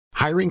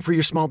Hiring for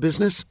your small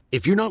business?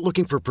 If you're not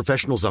looking for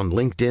professionals on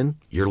LinkedIn,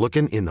 you're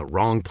looking in the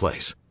wrong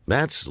place.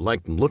 That's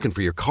like looking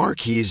for your car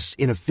keys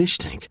in a fish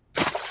tank.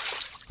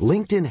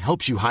 LinkedIn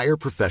helps you hire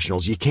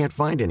professionals you can't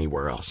find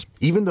anywhere else,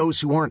 even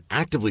those who aren't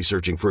actively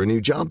searching for a new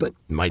job but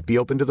might be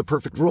open to the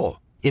perfect role.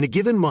 In a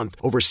given month,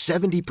 over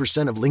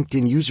 70% of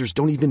LinkedIn users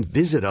don't even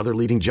visit other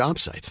leading job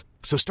sites.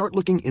 So start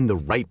looking in the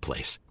right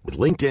place. With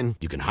LinkedIn,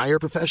 you can hire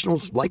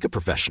professionals like a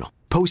professional.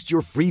 Post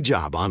your free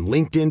job on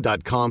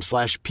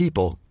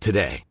linkedin.com/people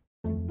today.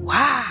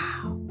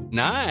 Wow.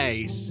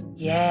 Nice.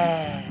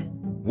 Yeah.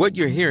 What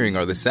you're hearing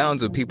are the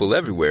sounds of people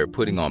everywhere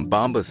putting on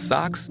Bombas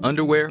socks,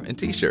 underwear, and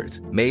T-shirts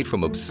made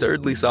from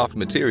absurdly soft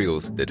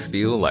materials that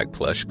feel like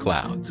plush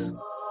clouds.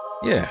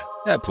 Yeah,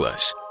 that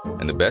plush.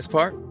 And the best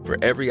part? For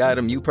every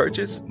item you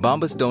purchase,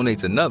 Bombas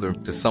donates another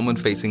to someone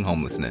facing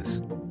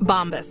homelessness.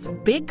 Bombas.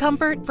 Big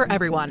comfort for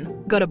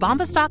everyone. Go to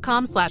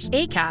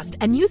bombas.com/ACAST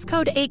and use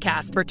code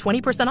ACAST for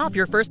 20% off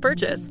your first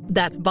purchase.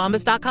 That's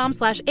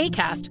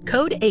bombas.com/ACAST.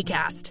 Code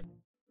ACAST.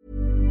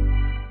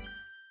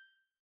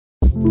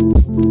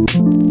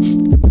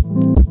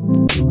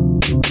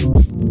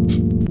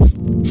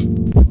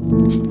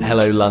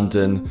 Hello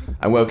London,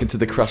 and welcome to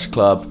the Crush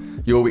Club,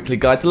 your weekly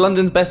guide to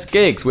London's best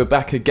gigs. We're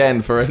back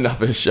again for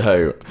another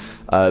show.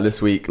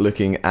 This week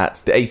looking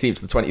at the 18th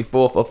to the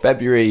 24th of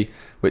February,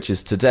 which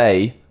is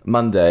today,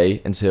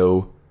 Monday,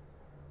 until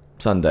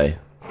Sunday.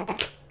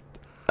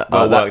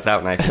 Worked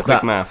out now.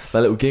 Quick maths.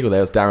 That little giggle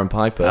there was Darren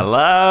Piper.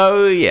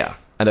 Hello, yeah.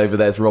 And over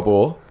there's Rob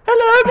Orr.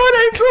 Hello, my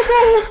name's Rob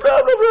Orr.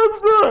 Blah, blah, blah,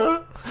 blah.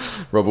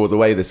 Rob Orr's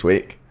away this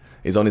week.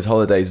 He's on his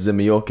holidays. He's in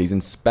Mallorca. He's in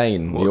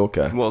Spain,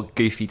 Mallorca. What a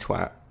goofy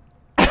twat.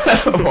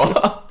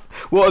 What?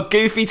 What a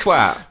goofy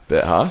twat.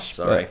 Bit harsh.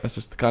 Sorry. That's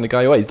just the kind of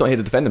guy you are. He's not here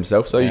to defend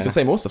himself, so you can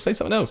say more stuff. Say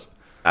something else.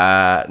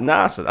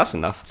 Nah, that's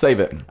enough. Save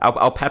it.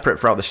 I'll pepper it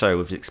throughout the show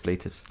with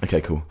expletives. Okay,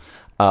 cool.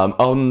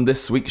 On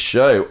this week's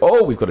show,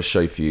 we've got a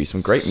show for you.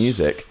 Some great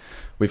music.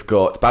 We've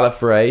got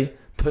Balafray,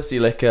 Pussy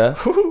Liquor,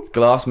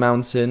 Glass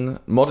Mountain,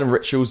 Modern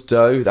Rituals,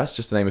 Doe. That's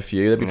just to name a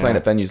few. They'll be playing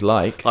at venues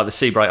like the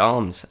Seabright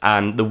Arms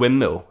and the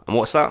Windmill. And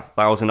what's that?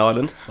 Thousand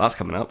Island. That's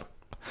coming up.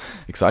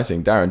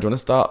 Exciting. Darren, do you want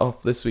to start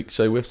off this week's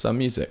show with some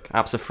music?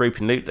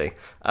 Absolutely.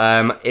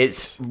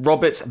 It's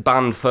Robert's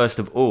band first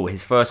of all.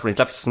 His first one, he's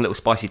left us some little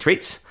spicy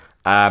treats.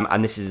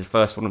 And this is his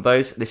first one of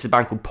those. This is a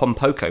band called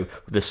Pompoko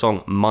with the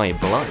song My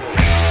Blood.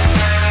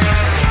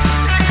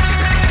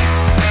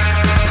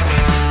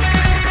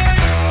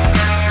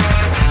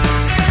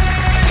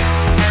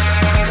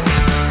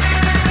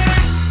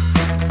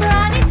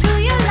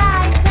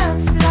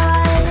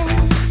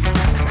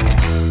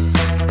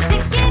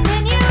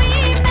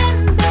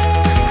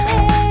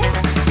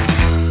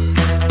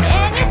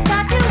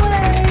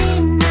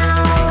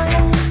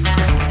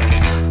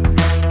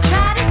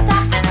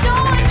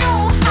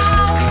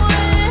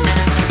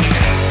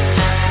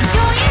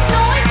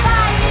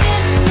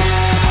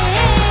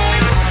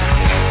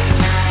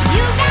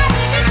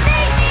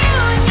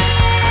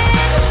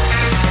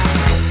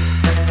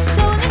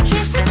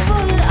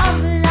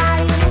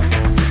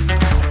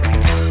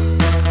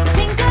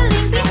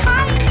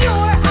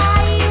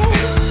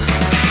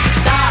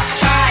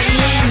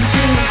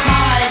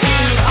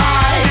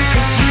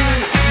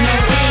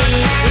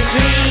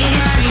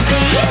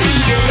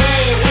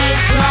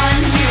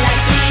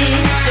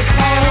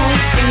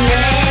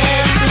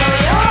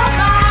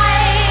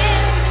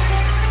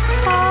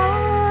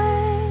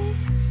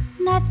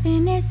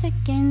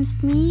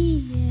 Against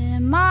me,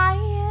 my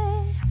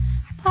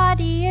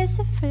body is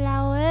a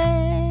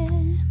flower,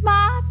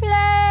 my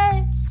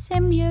blood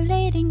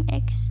simulating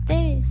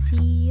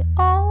ecstasy.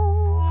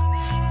 Oh,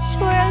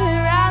 swirl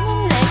around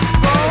and let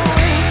go.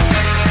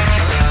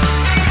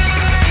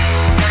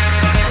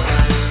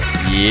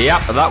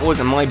 Yep, that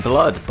was My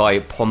Blood by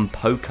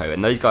Pompoko,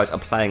 and those guys are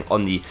playing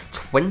on the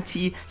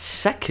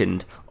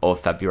 22nd of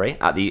February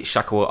at the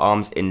Shackleton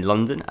Arms in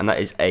London, and that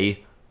is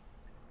a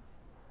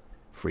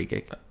free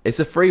gig. It's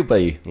a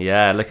freebie.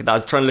 Yeah, look at that. I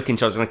was trying to look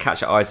into. I was going to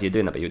catch your eyes as you're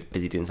doing that, but you were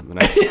busy doing something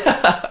else.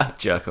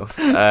 Jerk off.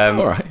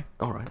 All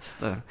right.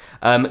 So,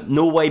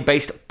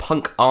 Norway-based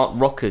punk art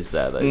rockers.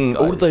 There, those guys.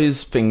 All of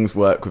those things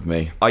work with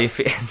me. Are you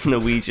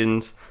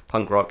Norwegians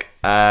punk rock?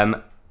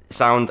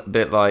 Sound a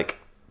bit like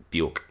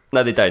Bjork.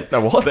 No, they don't.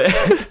 No, what?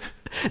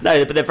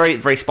 No, but they're very,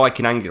 very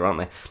spiky and angular, aren't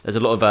they? There's a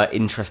lot of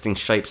interesting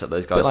shapes that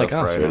those guys a bit like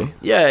are us, throwing. really.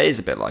 Yeah, it is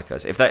a bit like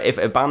us. If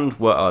a band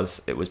were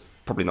us, it was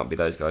probably not be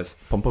those guys.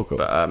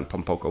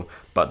 Pompoko.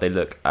 But they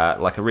look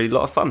like a really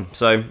lot of fun.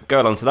 So go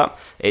along to that.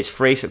 It's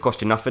free, so it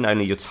costs you nothing,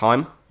 only your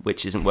time,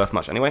 which isn't worth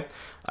much anyway.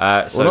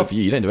 Well, not for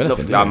you. You don't do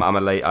anything, do you? I'm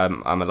a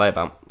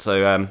layabout.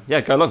 So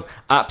go along.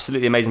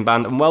 Absolutely amazing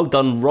band, and well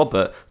done,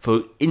 Robert,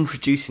 for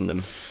introducing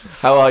them.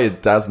 How are you,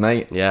 Daz,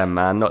 mate? Yeah,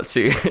 man, not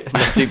too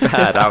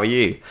bad. How are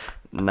you,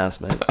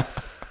 Naz, mate?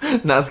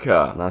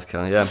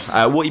 NASCAR,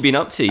 yeah. What have you been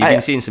up to? You've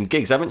been seeing some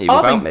gigs, haven't you?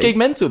 I've been gig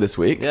mental this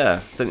week. Yeah.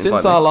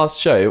 Since our last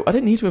show, I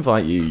didn't need to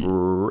invite you.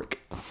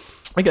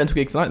 We're going to a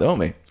gig tonight, though, aren't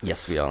we?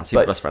 Yes, we are.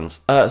 Super best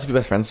friends. Super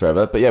best friends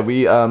forever. But yeah,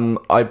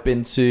 I've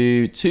been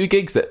to 2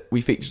 gigs that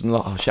we featured in the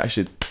last. Oh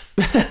shit!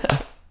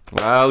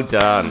 Well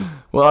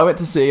done. Well, I went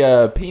to see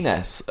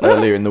P-Ness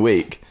earlier in the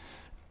week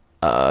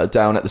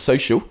down at the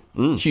Social.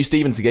 Hugh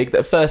Stevens gig,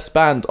 their first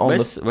band on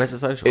Where's the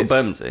Social? It's-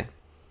 Bermondsey.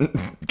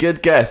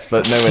 Good guess,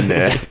 but nowhere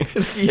near.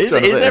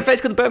 Isn't there a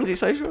place called the Bermondsey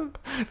Social?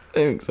 I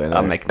think so, no.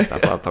 I'm making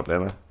stuff up, probably.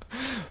 Am I?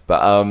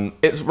 But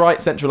it's right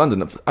central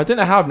London. I don't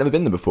know how, I've never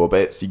been there before,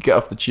 but it's you get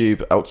off the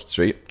tube, Oxford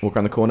Street, walk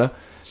around the corner.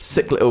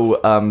 Sick little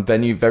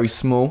venue, very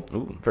small,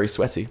 very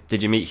sweaty.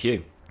 Did you meet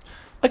Hugh?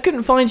 I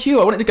couldn't find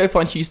Hugh. I wanted to go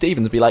find Hugh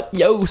Stevens and be like,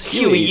 yo,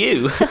 Huey,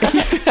 you.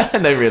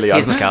 No, really.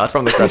 Here's my card.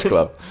 From the Crush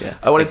Club. Yeah,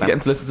 I wanted big to fan. get him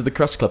to listen to the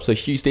Crush Club. So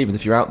Hugh Stevens,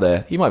 if you're out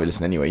there, he might be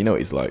listening anyway. You know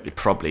what he's like. He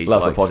probably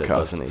loves a likes it, podcast.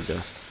 doesn't he?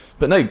 Just.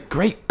 But no,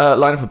 great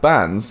lineup of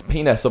bands.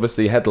 P-Ness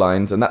obviously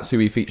headlines, and that's who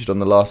we featured on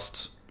the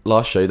last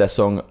show. Their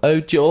song, Oh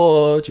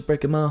George, You're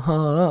Breaking My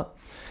Heart.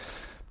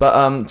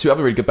 But two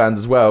other really good bands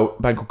as well,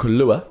 a band called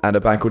Kahlua and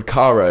a band called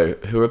Caro,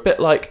 who are a bit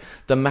like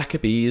the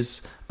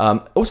Maccabees.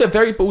 Also a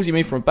very ballsy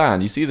move from a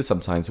band. You see this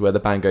sometimes where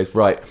the band goes,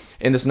 right,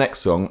 in this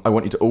next song, I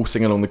want you to all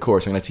sing along the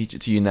chorus. I'm going to teach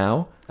it to you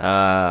now.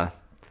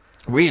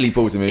 Really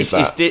ballsy move.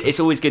 It's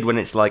always good when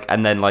it's like,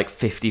 and then like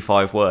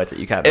 55 words that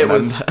you can't It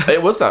remember.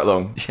 was that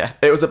long. Yeah.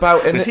 It was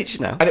about... I'm gonna teach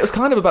you now. And it was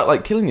kind of about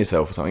like killing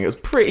yourself or something. It was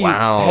pretty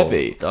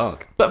heavy.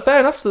 Dark. But fair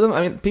enough to them.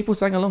 I mean, people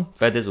sang along.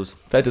 Fair dizzles.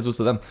 Fair dizzles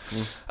to them.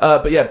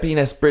 But yeah,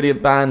 P-Ness,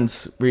 brilliant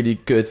band. Really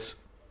good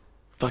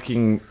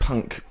fucking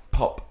punk,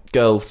 pop,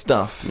 girl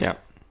stuff. Yeah.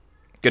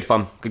 Good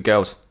fun. Good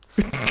girls.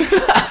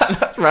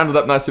 That's rounded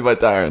up nicely by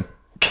Darren.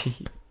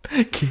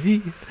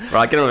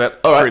 Right, get on with it.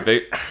 All right. Fruit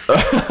boot.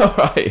 All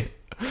right.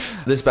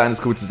 This band is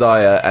called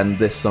Desire, and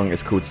this song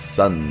is called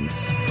Suns.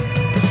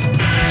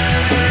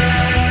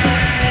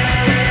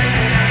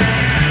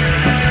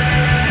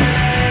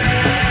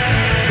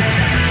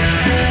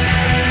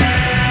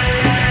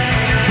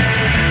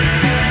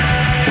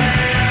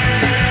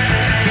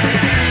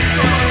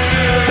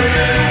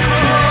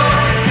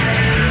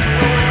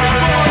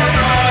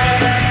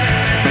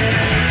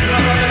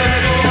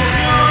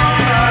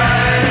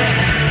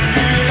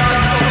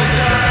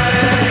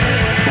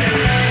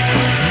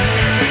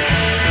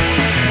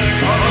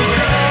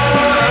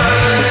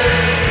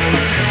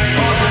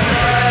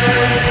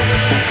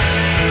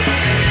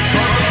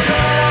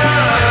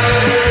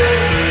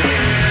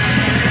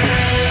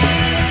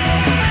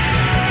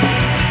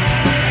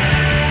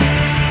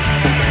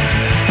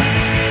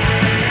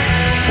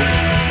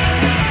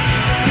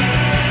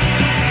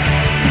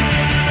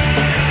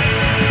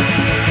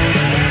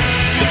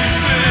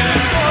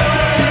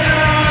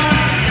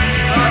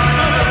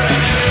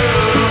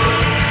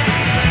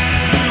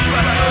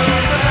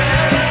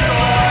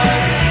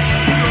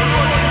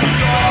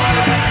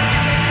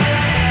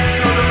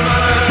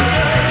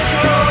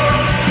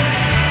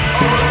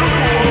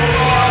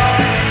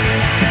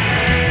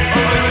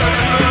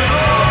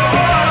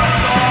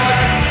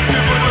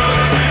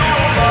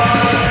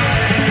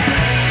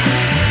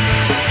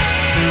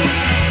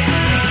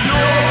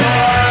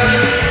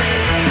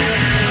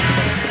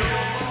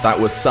 That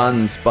was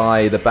Suns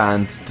by the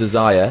band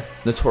Desire.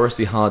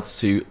 Notoriously hard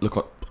to look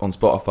on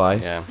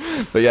Spotify. Yeah.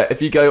 But yeah,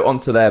 if you go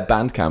onto their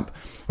Bandcamp,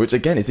 which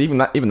again is even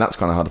that's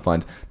kind of hard to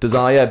find.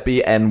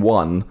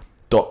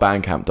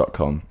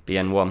 DesireBN1.bandcamp.com.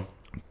 BN1.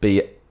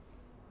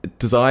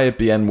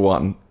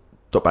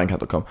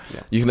 DesireBN1.bandcamp.com.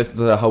 Yeah. You can listen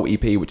to the whole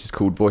EP, which is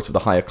called Voice of the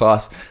Higher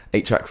Class.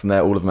 8 tracks in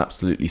there, all of them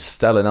absolutely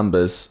stellar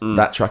numbers.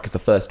 That track is the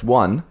first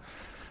one.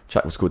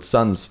 Track was called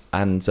Suns,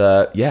 and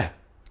yeah,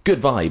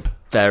 good vibe.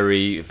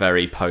 Very,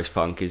 very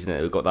post-punk, isn't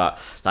it? We've got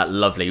that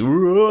lovely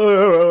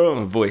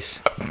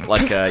voice,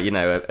 like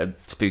a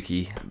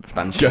spooky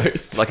banshee.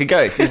 Ghost. Like a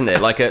ghost, isn't it?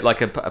 Like a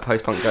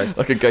post-punk ghost.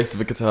 Like a ghost of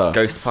a guitar.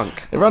 Ghost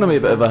punk. It reminded me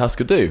a bit of a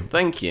Husker Du.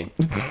 Thank you.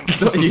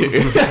 Not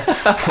you.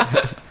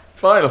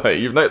 Finally,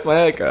 you've noticed my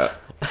haircut.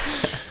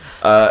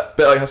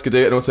 Bit like Husker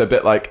Du, and also a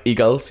bit like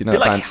Eagles. You know,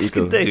 Bit that like band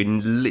Husker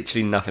Eagles. Du,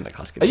 literally nothing like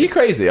Husker Du. Are you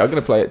crazy? I'm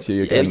going to play it to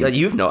you again. Yeah,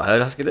 you've not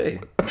heard Husker Du.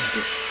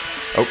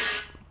 Oh,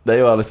 there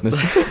you are,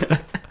 listeners.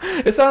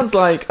 It sounds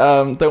like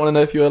Don't Want to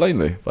Know If You Are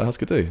Lonely by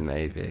Husker Du.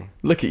 Maybe.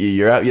 Look at you,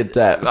 you're out your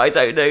depth. I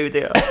don't know,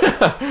 dear.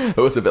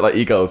 Also a bit like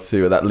Eagles,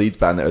 who are that Leeds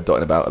band that we're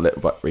dotting about a little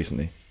bit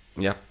recently.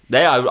 Yeah.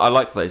 I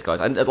like those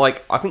guys. And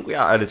like, I think we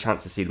had a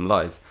chance to see them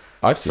live.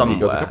 I've seen somewhere,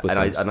 Eagles a couple of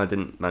times. and I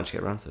didn't manage to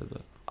get around to it.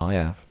 But. I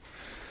have.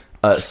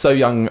 So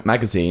Young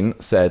magazine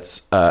said,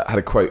 had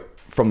a quote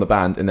from the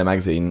band in their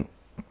magazine.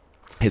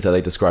 Here's how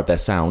they describe their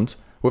sound.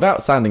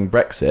 Without sounding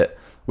Brexit,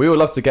 we all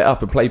love to get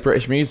up and play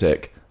British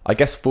music. I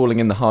guess falling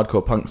in the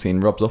hardcore punk scene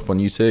rubs off on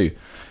you too.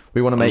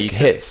 We want to make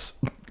hits.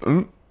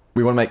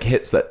 We want to make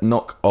hits that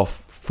knock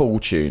off full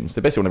tunes.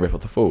 They basically want to rip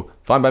off the Fall.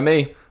 Fine by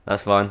me.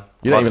 That's fine.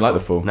 You don't even like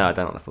the Fall. No, I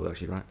don't like the Fall,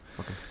 actually, right.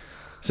 Okay.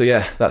 So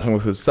yeah, that song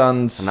was called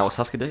Suns. And that was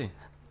Husker Du.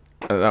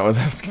 And that was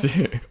Husker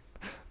Du.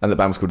 And the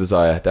band was called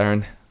Desire.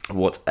 Darren?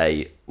 What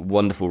a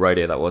wonderful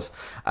rodeo that was.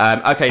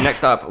 Okay,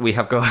 next up we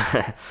have got...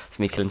 it's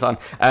me killing time.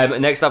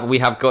 Next up we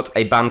have got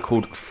a band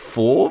called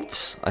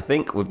Forbes, I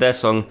think, with their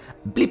song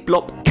Blip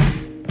Blop.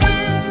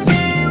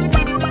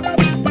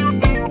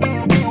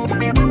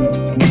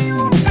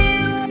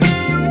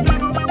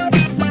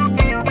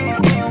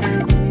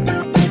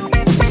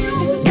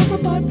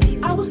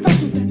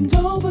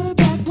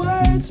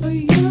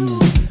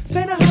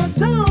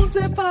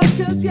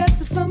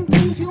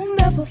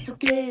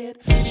 forget.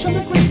 Show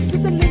the grace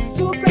is a list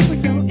to a place we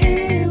tell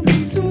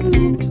into.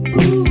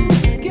 Ooh,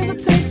 give a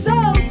taste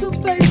so to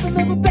face and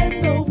never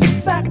bend over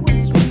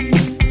backwards for you.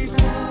 'Cause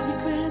I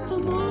regret the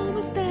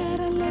moments that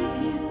I lay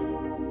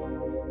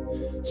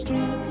here,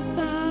 stripped of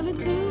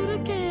solitude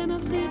again. I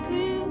see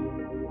clear.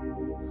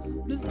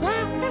 If I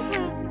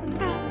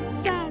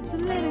decide to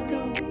let it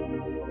go,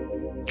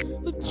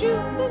 would you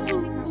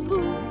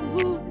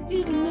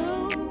even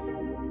know?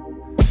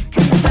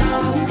 'Cause I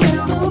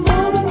regret the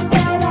moments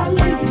that I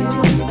lay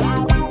here,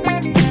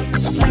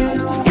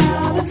 stripped of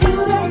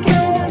solitude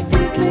again. I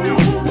see clear.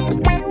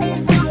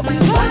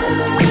 If I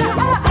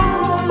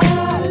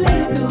let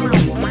it go,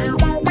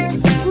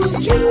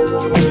 would you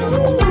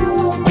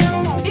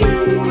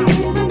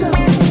even know?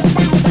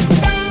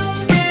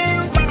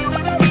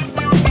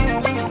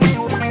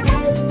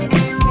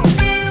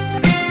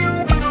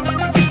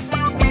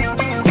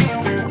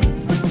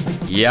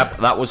 Yep,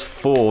 that was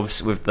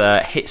Forbes with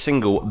the hit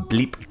single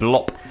Bleep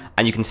Blop.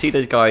 And you can see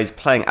those guys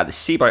playing at the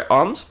Seabright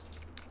Arms,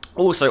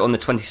 also on the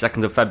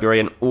 22nd of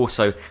February, and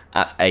also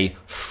at a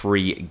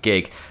free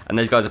gig. And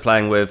those guys are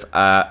playing with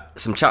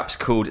some chaps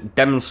called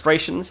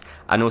Demonstrations,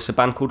 and also a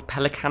band called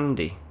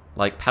Pelicandi,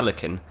 like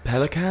Pelican.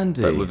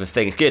 Pelicandi. But with a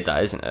thing. It's good,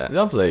 that, isn't it?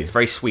 Lovely. It's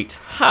very sweet.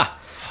 Ha!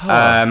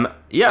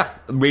 Yeah,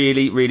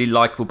 really, really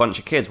likeable bunch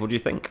of kids. What do you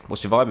think?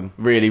 What's your vibe?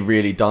 Really,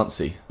 really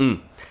dancey.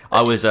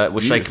 I was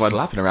You shaking my...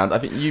 slapping around. I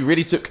think you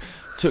really took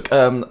a bit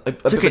of a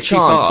it too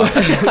chance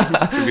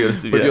far, to be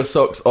honest with with you. your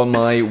socks on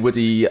my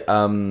woody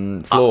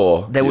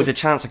floor. There was a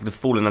chance I could have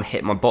fallen and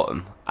hit my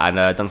bottom and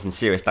done some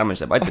serious damage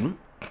there, but I didn't.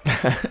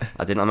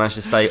 I managed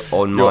to stay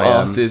on Your my...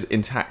 arse is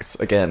intact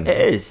again. It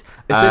is.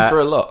 It's been for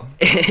a lot.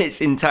 It's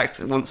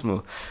intact once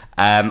more.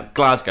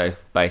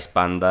 Glasgow-based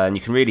band there, and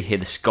you can really hear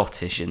the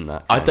Scottish in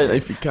that. I don't know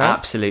if you can.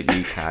 Absolutely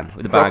you can.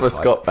 With the Proper bagpipe.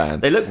 Scot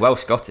band. They look well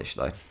Scottish,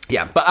 though.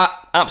 Yeah, but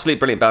absolute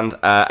brilliant band,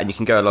 and you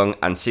can go along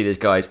and see these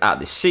guys at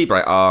the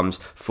Seabright Arms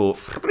for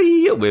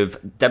free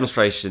with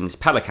Demonstrations,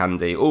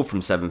 Pelicandi, all from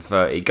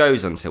 7:30,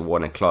 goes until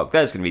 1 o'clock.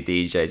 There's going to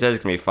be DJs, there's going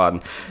to be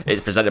fun.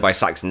 It's presented by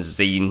Saxon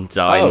Zine,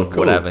 Oh,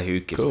 cool. whatever, who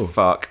gives a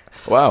fuck.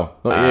 Wow,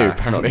 not you,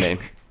 apparently. Not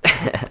me.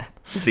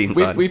 Zine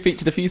Zine. We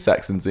featured a few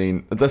Saxon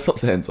Zine. Stop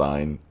saying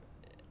Zine.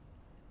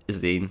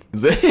 Zine.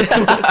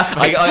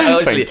 I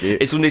honestly, Thank you.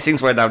 it's one of these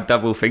things where I now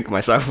double think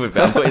myself with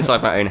it. I put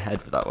inside my own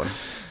head with that one.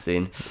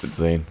 Zine.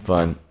 Zine,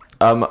 fine.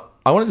 I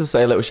wanted to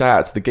say a little shout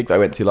out to the gig that I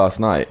went to last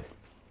night.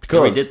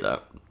 Because We did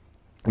that.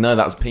 No,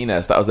 that was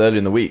Penis. That was earlier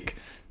in the week.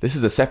 This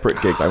is a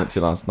separate gig that I went to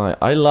last night.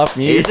 I love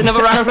music. Here's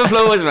another round of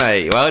applause,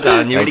 mate. Well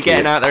done. You're really Thank you.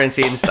 getting out there and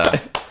seeing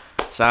stuff.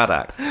 Sad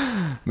act.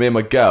 Me and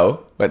my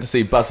girl went to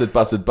see Buzzard.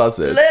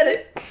 Let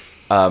it.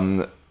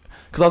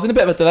 Because I was in a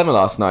bit of a dilemma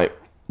last night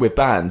with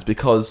bands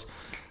because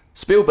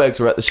Spielberg's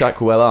were at the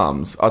Shacklewell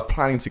Arms. I was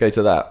planning to go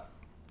to that.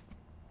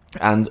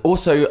 And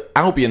also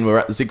Albion were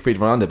at the Siegfried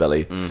von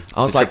Underbelly.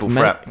 I was like, triple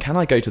threat. can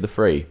I go to the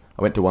free?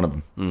 I went to one of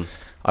them.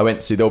 I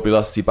went to There'll Be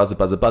Lost to see Buzzard,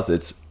 Buzzard,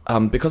 Buzzard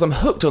because I'm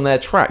hooked on their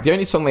track. The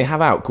only song they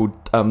have out called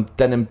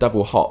Denim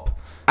Double Hop.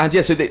 And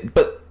yeah,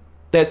 but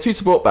there's two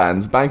support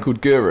bands, a band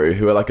called Guru,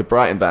 who are like a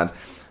Brighton band.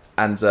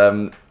 And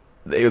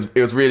it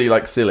was really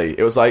like silly.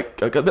 It was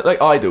like a bit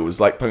like Idols,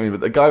 like but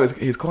the guy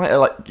he was quite a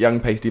like young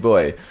pasty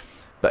boy.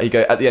 But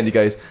at the end he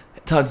goes,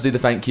 time to do the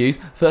thank yous.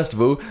 First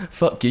of all,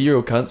 fuck you, you're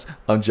all cunts.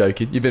 I'm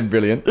joking, you've been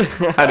brilliant.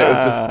 And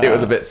it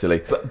was a bit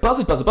silly. But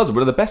Buzzard, Buzzard, Buzzard,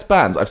 one of the best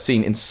bands I've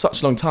seen in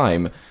such a long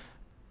time.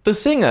 The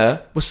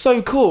singer was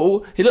so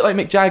cool. He looked like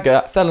Mick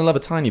Jagger. Fell in love a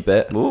tiny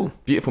bit. Ooh.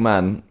 Beautiful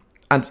man.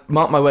 And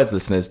mark my words,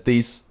 listeners,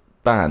 this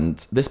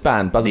band, Buzzard, These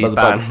Buzzard,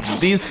 bands.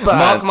 Buzzard. These Mark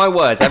bands. my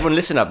words. Everyone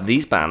listen up.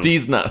 These bands.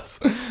 These nuts.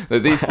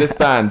 This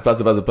band,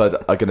 Buzzard, Buzzard,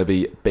 Buzzard, are going to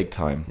be big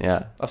time.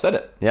 Yeah. I've said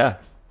it. Yeah.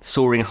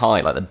 Soaring high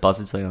like the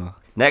buzzards they are.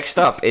 Next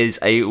up is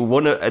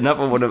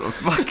another one of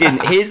fucking...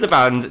 Here's the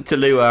band,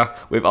 Tallulah,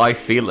 with I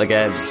Feel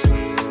Again.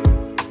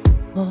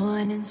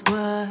 Mornings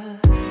were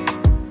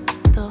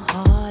the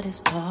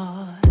hardest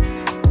part.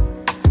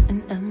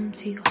 An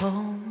empty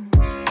home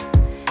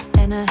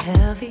and a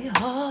heavy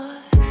heart.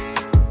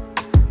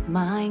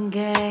 Mind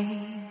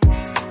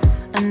games,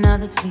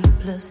 another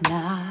sleepless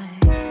night.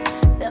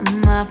 Then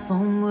my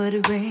phone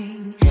would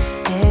ring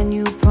and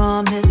you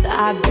promised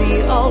I'd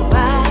be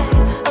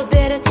alright. A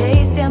bitter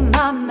taste in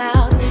my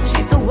mouth.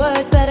 Shape the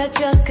words but I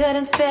just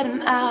couldn't spit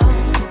them out.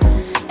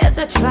 As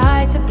I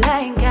tried to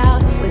blank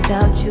out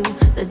without you,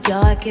 the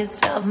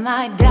darkest of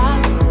my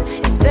doubts.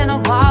 It's been a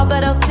while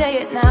but I'll say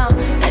it now,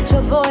 that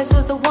your voice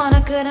was the one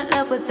I couldn't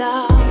live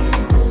without.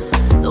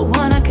 The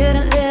one I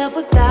couldn't live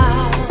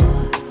without.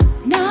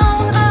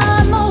 Now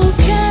I'm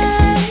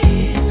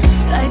okay.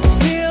 Let's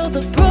feel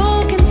the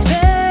broken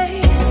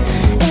space.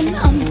 And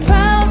I'm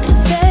proud to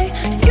say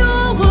you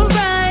were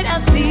right.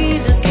 I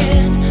feel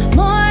again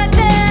more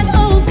than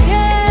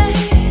okay.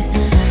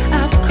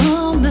 I've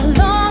come a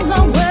long,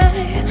 long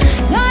way.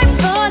 Life's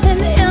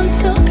falling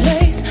into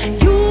place.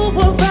 You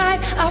were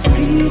right. I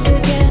feel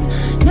again.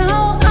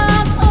 Now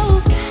I'm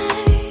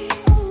okay.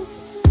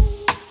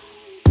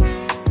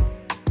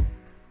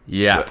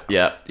 Yep.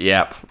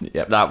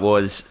 That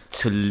was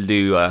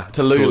Tallulah.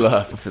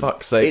 Tallulah, for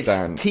fuck's sake, It's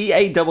Darren.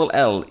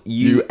 Tallulah.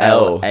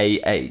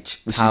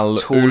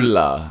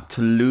 Tallulah.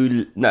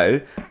 Tallulah.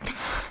 No.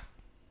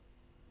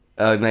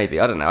 Maybe.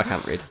 I don't know. I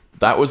can't read.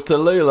 That was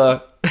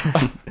Tallulah.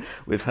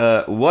 With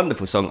her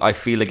wonderful song, I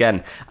Feel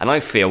Again. And I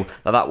feel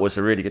that was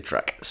a really good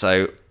track.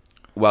 So,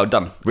 well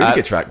done. Really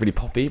good track. Really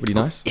poppy. Really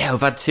nice. Yeah,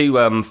 we've had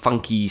two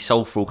funky,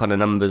 soulful kind of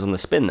numbers on the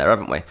spin there,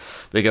 haven't we?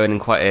 We're going in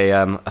quite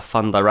a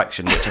fun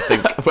direction, which I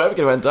think... Where are we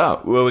going to end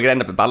up? Well, we're going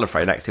to end up at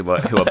Balafré next, who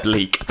are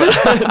bleak.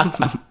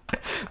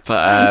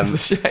 But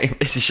it's a shame.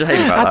 It's a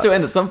shame about Had to that.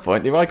 end at some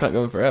point. You can't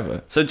go on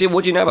forever. So, Jim,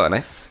 what do you know about her,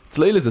 Nate?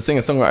 Tallulah's a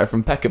singer-songwriter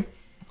from Peckham.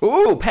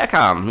 Ooh,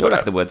 Peckham. You're neck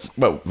of the woods.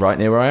 Well, right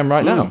near where I am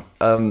right now.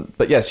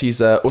 But yeah, she's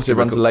also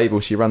runs a label.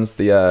 She runs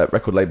the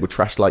record label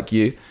Trash Like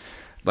You.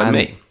 Like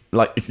me?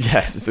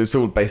 Yes, it's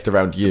all based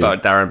around you.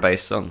 About a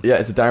Darren-based song. Yeah,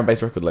 it's a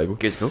Darren-based record label.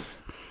 Good, cool.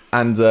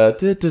 And,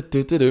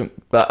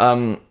 but,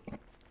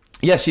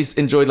 yeah, she's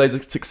enjoyed loads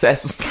of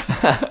success.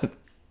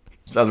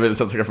 Sounds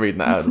like I'm reading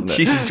that out, doesn't it?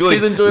 She's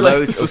enjoyed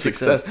loads of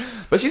success.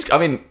 But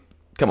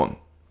come on.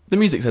 The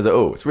music says it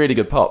all. It's really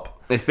good pop.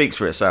 It speaks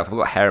for itself. I've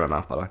got hair in my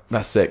mouth, by the way.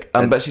 That's sick.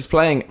 But she's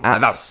playing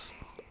at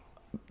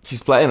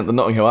the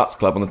Notting Hill Arts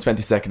Club on the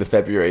 22nd of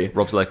February.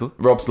 Rob's local.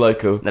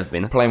 Never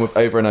been there. Playing with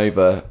Over and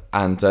Over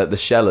and the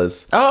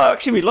Shellers. Oh, I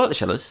actually really like the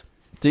Shellers.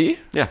 Do you?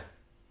 Yeah.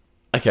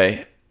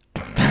 Okay.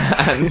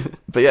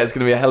 But yeah, it's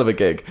going to be a hell of a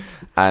gig.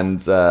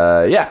 And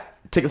yeah,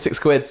 tickets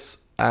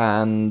 £6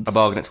 and a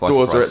bargain at twice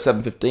doors the are price. at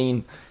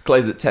 7:15,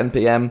 close at 10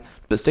 p.m.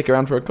 But stick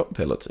around for a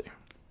cocktail or two.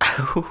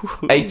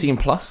 18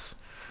 plus.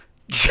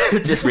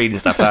 Just reading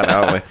stuff out,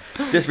 aren't we?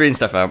 Just reading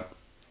stuff out.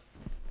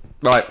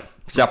 Right,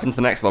 zap into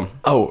the next one.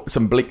 Oh,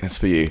 some bleakness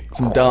for you.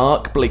 Some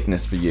dark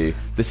bleakness for you.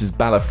 This is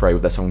Balafré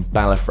with their song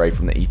Balafré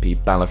from the EP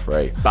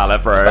Balafré.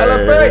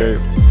 Balafré.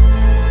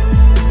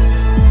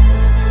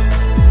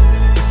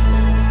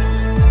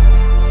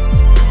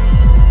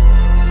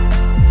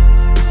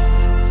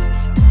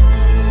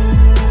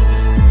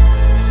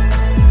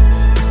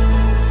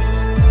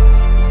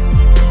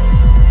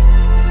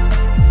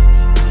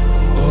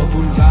 Au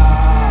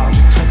boulevard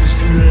du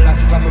crépuscule, la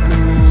femme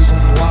bleue, son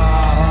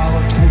noir a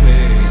retrouvé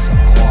sa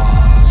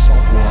proie sans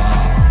voix.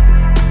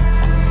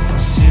 Un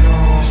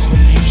silence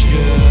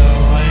religieux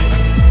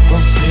règne dans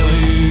ces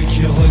rues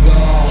qui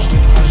regorgent de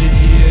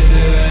tragédie et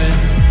de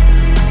haine.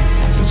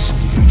 De son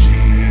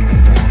budget,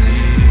 elle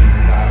brandit une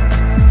lame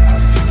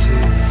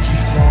affûtée qui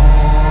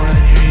fend la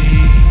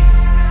nuit.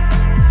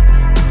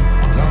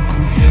 D'un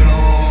coup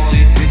violent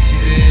et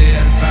décidé,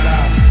 elle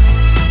balafre.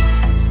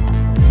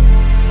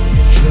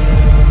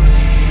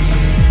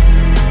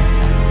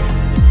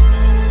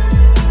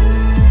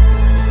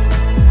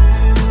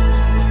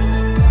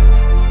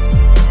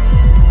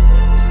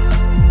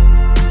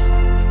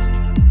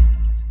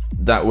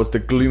 That was the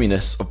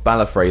gloominess of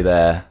Balafré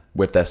there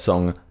with their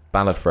song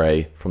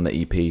Balafré from the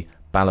EP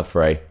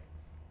Balafré.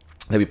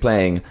 They'll be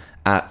playing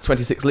at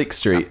 26 Leek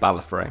Street. At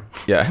Balafré.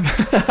 Yeah,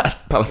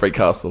 Balafré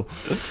Castle.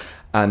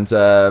 And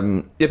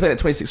they're playing at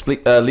 26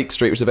 Leek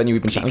Street, which is a venue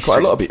we've been chatting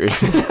quite a lot about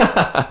recently.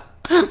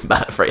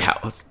 Balafré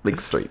House,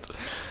 Leek Street.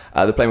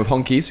 They're playing with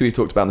Honkies, who we've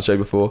talked about on the show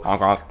before.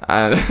 Honk, honk.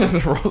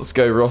 And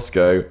Roscoe.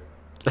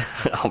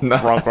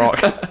 Rock,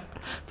 rock.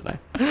 Dunno.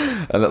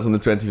 And that's on the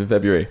 20th of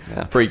February.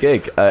 Yeah. Free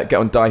gig. Get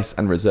on Dice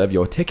and reserve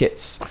your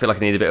tickets. I feel like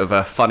I need a bit of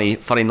a funny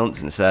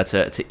nonsense there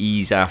to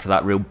ease after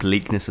that real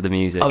bleakness of the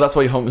music. Oh, that's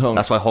why you honk.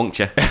 That's why I honked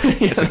you.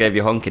 That's what I gave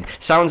you honking.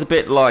 Sounds a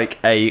bit like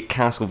a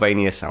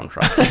Castlevania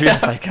soundtrack. If you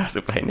ever played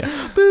Castlevania.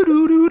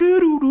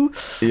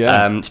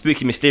 Yeah.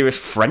 Spooky, mysterious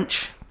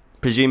French,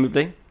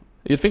 presumably.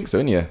 You'd think so,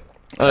 wouldn't you?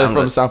 Sound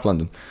From like- South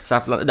London.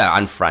 South London. No,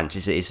 and French.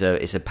 It's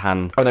a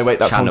pan. Oh no, wait,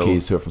 that's channel.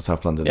 Honkies who are from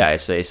South London. Yeah,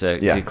 it's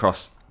a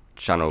cross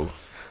channel.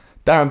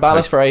 Darren,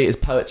 Balafré is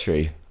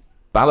poetry.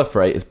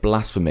 Balafré is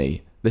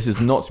blasphemy. This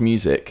is not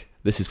music.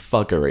 This is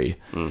fuggery.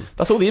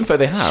 That's all the info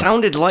they have.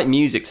 Sounded like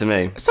music to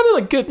me. It sounded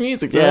like good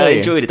music to Yeah, I me.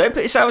 enjoyed it. Don't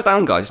put yourselves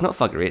down, guys. It's not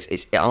fuggery.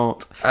 It's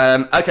art.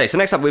 Okay, so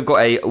next up we've got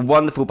a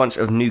wonderful bunch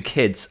of new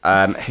kids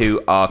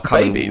who are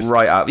coming Babies.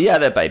 right up. Yeah,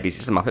 they're babies.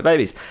 It's the Muppet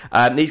Babies.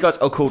 These guys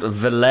are called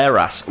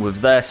Valeras with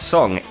their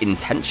song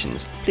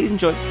Intentions. Please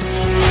enjoy.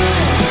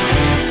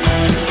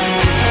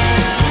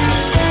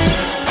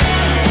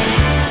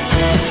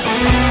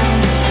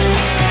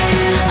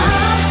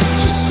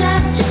 Are you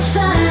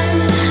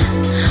satisfied?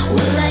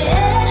 Will I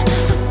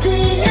ever be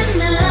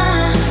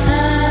enough?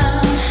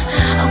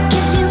 I'll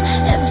give you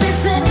every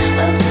bit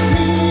of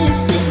me if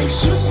it makes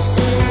you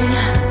stay.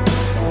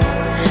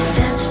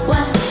 That's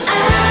why I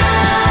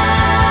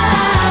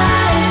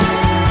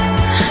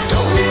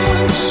don't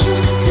want you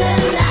to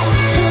lie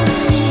to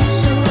me.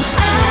 So I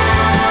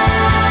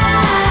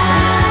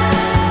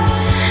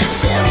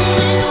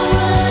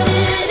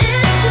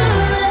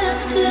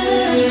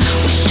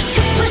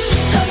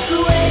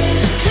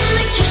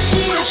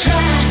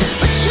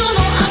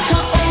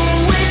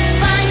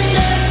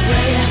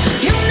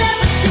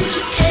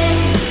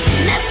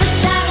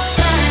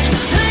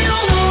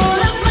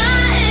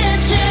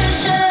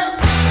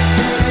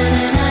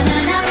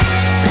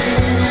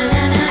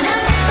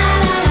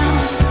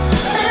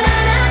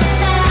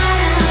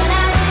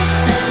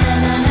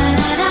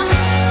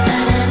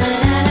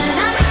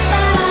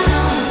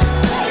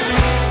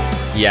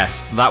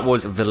That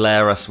was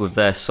Valeris with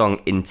their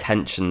song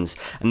Intentions.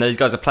 And those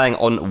guys are playing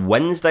on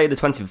Wednesday, the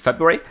 20th of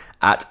February,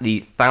 at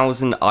the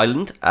Thousand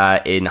Island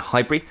in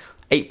Highbury.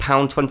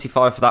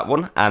 £8.25 for that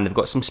one, and they've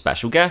got some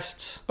special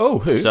guests. Oh,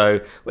 who?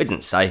 So, we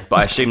didn't say, but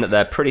I assume that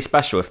they're pretty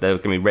special if they're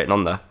going to be written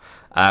on there.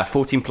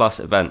 14 plus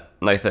event,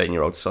 no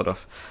 13-year-olds, sod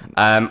off.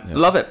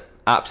 Love it.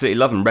 Absolutely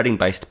love them.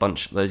 Reading-based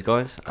bunch, those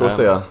guys. Of course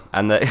they are.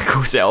 And of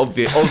course they're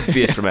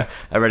obvious from a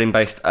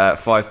Reading-based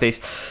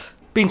 5-piece.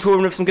 Been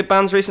touring with some good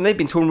bands recently.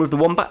 Been touring with the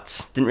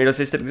Wombats. Didn't realise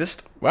they still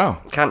exist.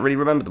 Wow. Can't really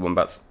remember the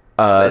Wombats.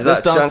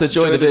 Let's dance to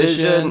Joy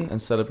Division and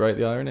celebrate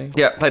the irony.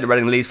 Yeah, played at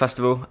Reading Leeds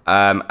Festival.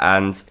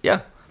 And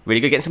yeah, really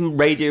good. Getting some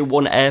Radio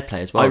 1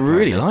 airplay as well. I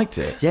really liked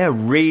it. Yeah,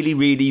 really,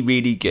 really,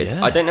 really good.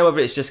 Yeah. I don't know whether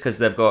it's just because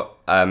they've got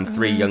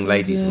 3 young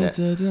ladies in it.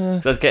 So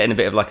it's getting a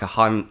bit of like a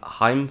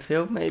Heim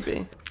feel,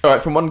 maybe. All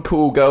right, from one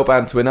cool girl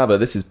band to another,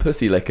 this is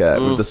Pussy Liquor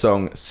with the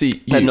song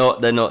 "See You."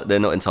 They're not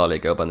entirely a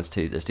girl band.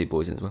 There's two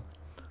boys in as well.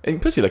 In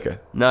Pussy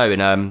Liquor? No,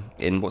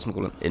 in what's it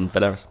called? In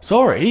Valeris.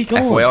 Sorry, go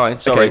on. FYI,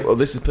 sorry. Okay, well,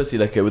 this is Pussy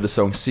Liquor with the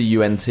song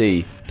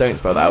 "CUNT." Don't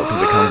spell that out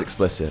because it becomes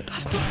explicit.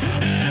 That's not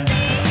it.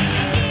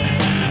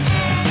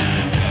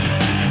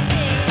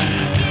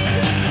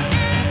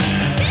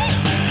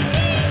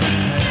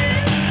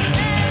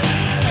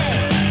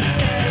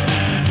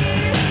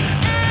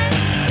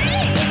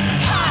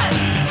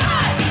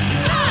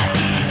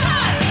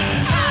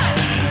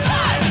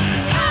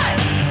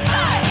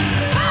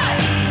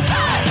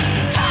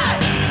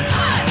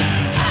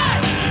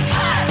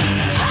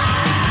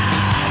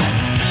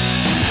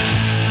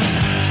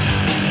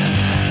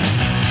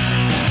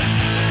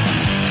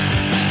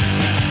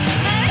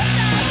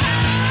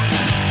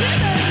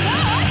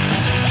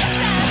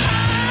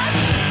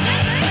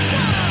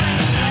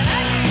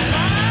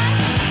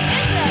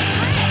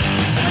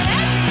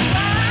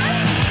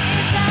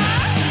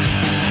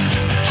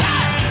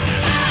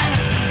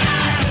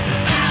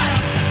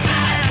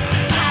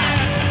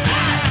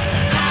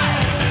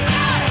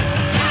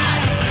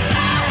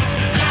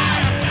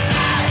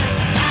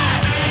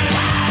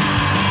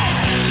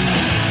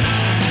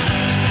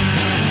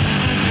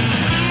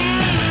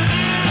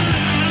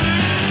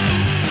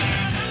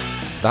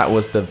 That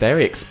was the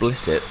very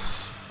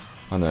explicits.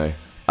 I know.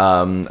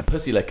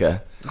 Pussy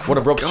Liquor. What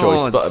a Rob's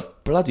choice, but a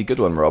bloody good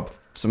one, Rob.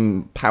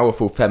 Some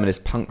powerful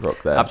feminist punk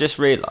rock there. I've just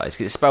realised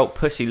it's spelled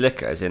pussy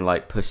liquor as in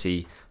like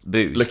pussy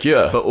booze.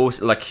 Liqueur. But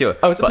also liqueur.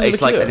 Oh, it's but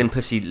it's liqueur. like as in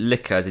pussy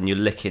liquor as in you're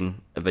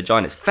licking a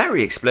vagina. It's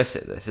very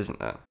explicit, this,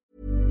 isn't it?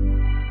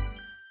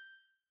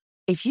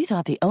 If you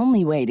thought the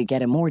only way to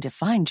get a more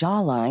defined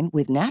jawline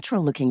with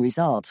natural-looking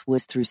results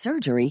was through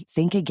surgery,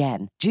 think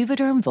again.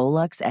 Juvederm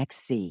Volux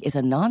XC is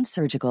a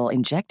non-surgical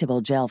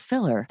injectable gel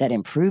filler that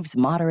improves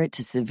moderate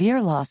to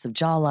severe loss of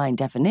jawline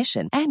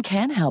definition and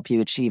can help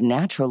you achieve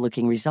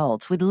natural-looking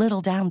results with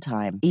little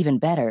downtime. Even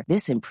better,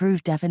 this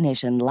improved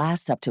definition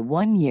lasts up to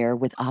 1 year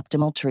with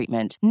optimal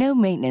treatment. No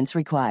maintenance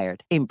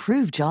required.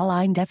 Improve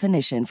jawline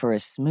definition for a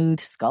smooth,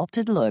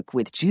 sculpted look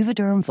with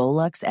Juvederm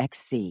Volux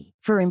XC.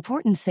 For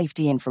important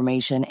safety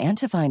information and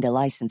to find a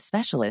licensed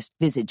specialist,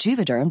 visit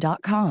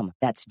Juvederm.com.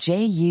 That's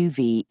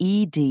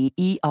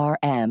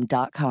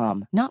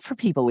JUVEDERM.com. Not for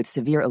people with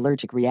severe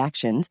allergic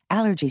reactions,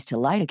 allergies to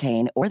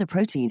lidocaine, or the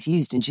proteins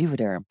used in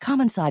Juvederm.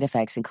 Common side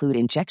effects include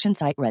injection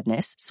site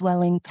redness,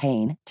 swelling,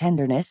 pain,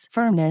 tenderness,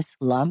 firmness,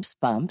 lumps,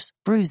 bumps,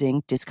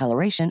 bruising,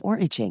 discoloration, or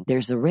itching.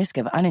 There's a risk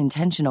of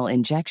unintentional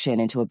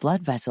injection into a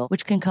blood vessel,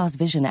 which can cause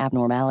vision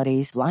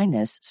abnormalities,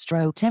 blindness,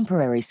 stroke,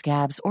 temporary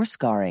scabs, or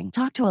scarring.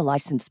 Talk to a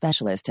licensed specialist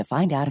to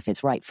find out if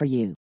it's right for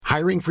you.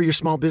 Hiring for your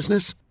small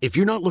business? If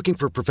you're not looking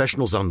for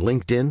professionals on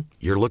LinkedIn,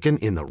 you're looking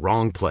in the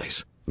wrong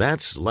place.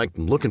 That's like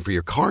looking for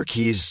your car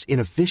keys in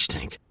a fish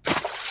tank.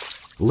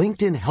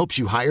 LinkedIn helps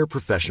you hire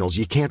professionals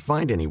you can't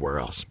find anywhere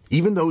else,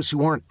 even those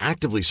who aren't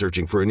actively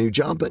searching for a new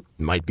job but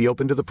might be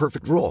open to the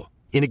perfect role.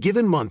 In a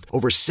given month,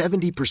 over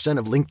 70%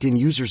 of LinkedIn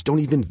users don't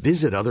even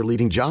visit other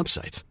leading job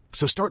sites.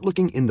 So start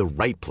looking in the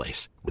right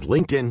place. With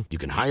LinkedIn, you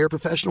can hire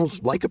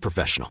professionals like a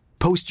professional.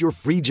 Post your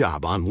free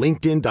job on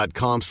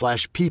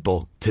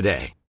linkedin.com/people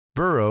today.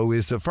 Burrow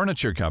is a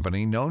furniture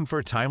company known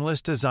for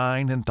timeless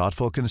design and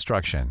thoughtful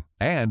construction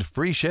and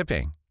free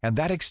shipping. And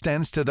that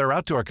extends to their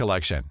outdoor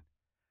collection.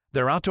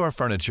 Their outdoor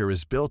furniture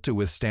is built to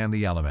withstand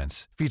the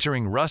elements,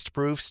 featuring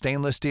rust-proof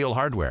stainless steel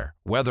hardware,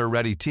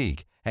 weather-ready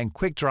teak, and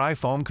quick-dry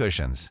foam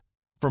cushions.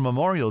 For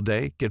Memorial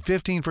Day, get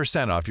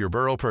 15% off your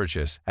Burrow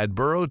purchase at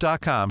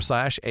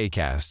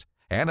burrow.com/ACAST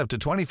and up to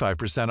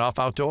 25% off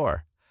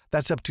outdoor.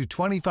 That's up to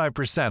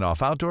 25%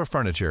 off outdoor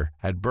furniture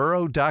at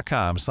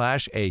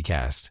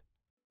burrow.com/ACAST.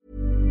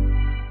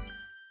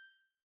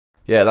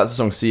 Yeah, that's the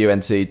song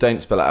CUNT.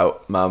 Don't spell it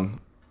out, Mum.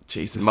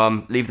 Jesus.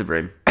 Mum, leave the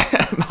room.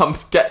 Mum,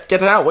 get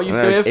it out. What are you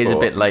still here for? It's a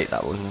bit late,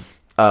 that wasn't it?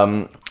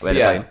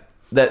 Yeah,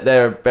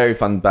 they're a very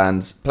fun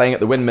band. Playing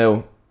at the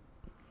Windmill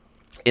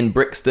in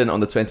Brixton on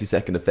the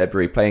 22nd of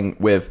February, playing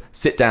with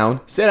Sit Down,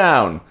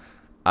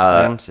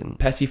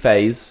 Petty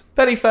Phase,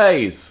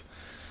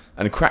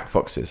 and Crack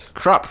Foxes.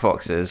 Crap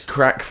Foxes.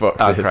 Crack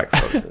Foxes. Oh, Crack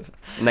Foxes.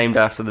 Named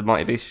after the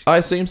Mighty Boosh I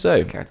assume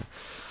so. character.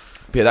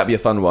 But yeah, that'd be a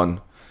fun one.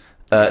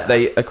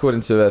 They,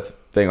 according to a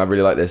thing, I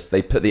really like this,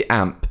 they put the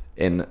amp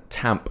in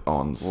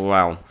tampons.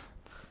 Wow.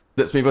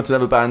 Let's move on to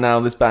another band now.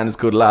 This band is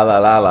called La La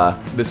La La.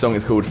 This song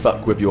is called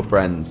Fuck With Your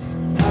Friends.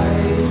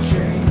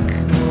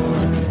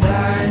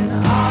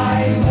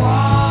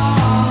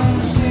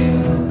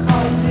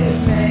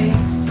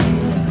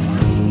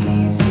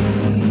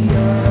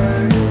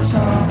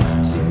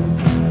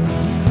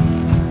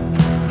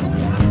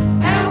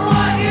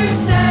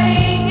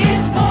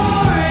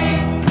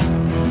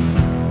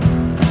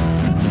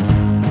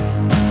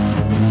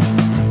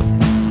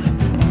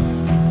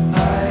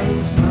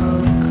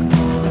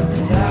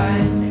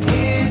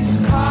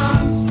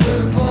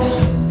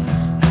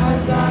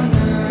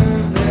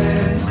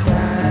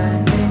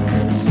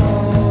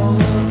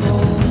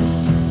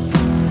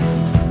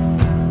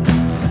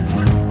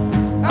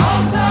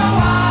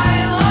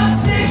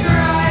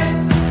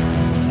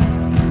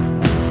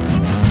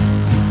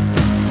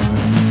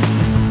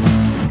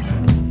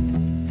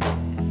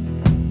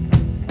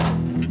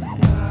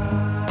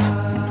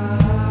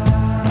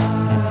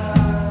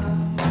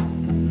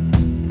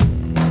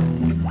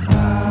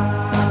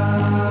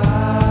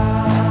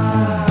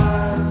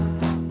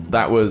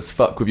 That was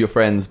Fuck With Your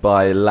Friends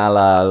by La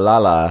La La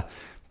La,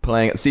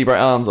 playing at Seabright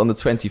Arms on the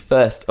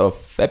 21st of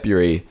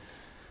February.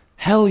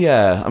 Hell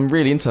yeah, I'm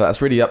really into that.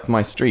 It's really up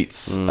my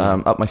streets,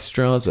 up my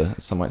Strasse,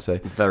 as some might say.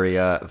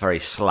 Very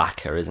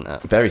slacker, isn't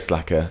it? Very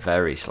slacker.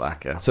 Very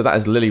slacker. So that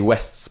is Lily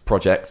West's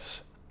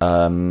project.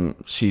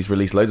 She's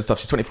released loads of stuff.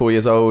 She's 24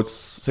 years old,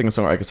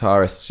 singer-songwriter,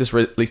 guitarist. Just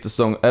released a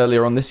song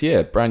earlier on this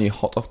year, brand new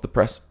hot off the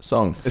press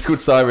song. It's called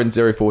Siren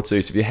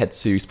 042, so if you head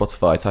to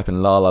Spotify, type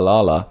in La La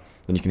La La,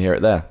 then you can hear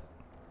it there.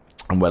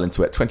 I'm well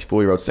into it.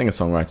 24-year-old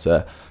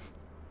singer-songwriter,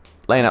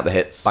 laying out the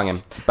hits.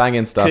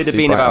 Banging stuff. Could have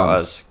been about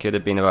us. Could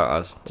have been about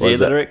us. Do you hear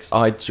the lyrics?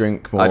 I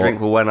drink more. I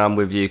drink more when I'm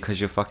with you because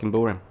you're fucking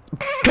boring.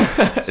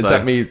 Is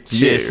that me to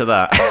cheers you? to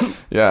that.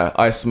 Yeah,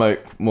 I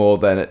smoke more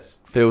than it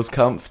feels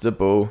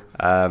comfortable.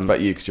 It's about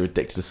you because you're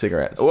addicted to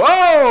cigarettes.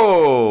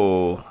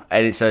 Whoa!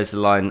 And it says the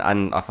line,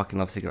 and I fucking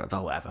love cigarettes.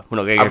 Oh, whatever. We're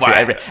not going to go through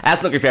every...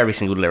 That's not going through every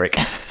single lyric.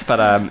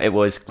 But it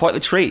was quite the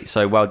treat,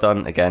 so well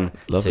done again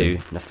Lovely.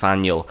 to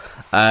Nathaniel.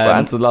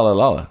 And to La La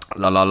La.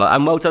 La La La.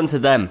 And well done to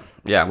them.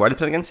 Yeah, where are they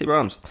playing again? Seabright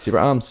Arms.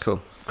 Seabright Arms.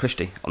 Cool.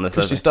 Christy on the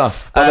Christy Thursday.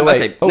 stuff. By the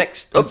way, okay,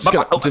 next...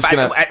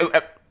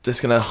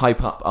 Just gonna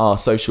hype up our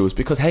socials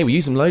because hey, we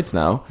use them loads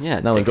now. Yeah,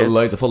 now we've got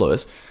loads of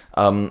followers.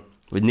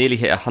 We've nearly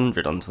hit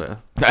 100 on Twitter.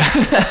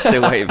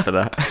 Still waiting for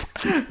that.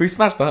 We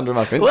smashed the 100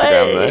 mark on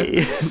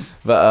Instagram though.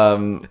 But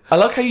I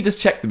like how you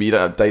just check them. You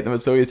don't update them.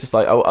 It's always just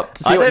like up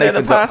to see what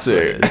Nathan's up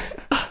to.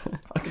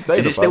 I can tell you.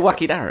 Is it still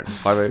Wacky Darren?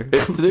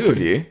 It's to do with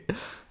you.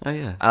 Oh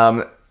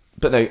yeah.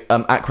 But no,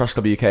 at Crush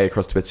Club UK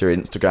across Twitter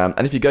and Instagram.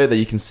 And if you go there,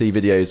 you can see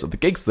videos of the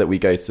gigs that we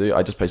go to.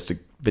 I just posted a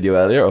video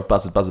earlier of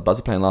Buzzard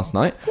playing last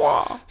night.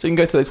 Wah. So you can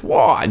go to those,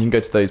 and you can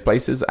go to those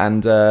places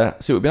and see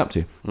what we've been up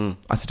to.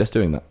 I suggest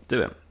doing that.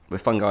 Do it. We're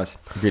fun guys.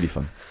 Really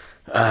fun.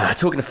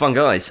 Talking of fun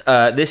guys,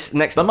 this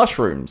next... The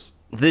Mushrooms.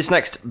 This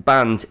next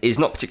band is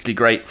not particularly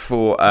great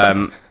for...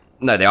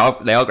 No, they are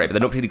great, but they're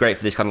not particularly great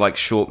for this kind of like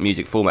short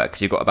music format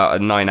because you've got about a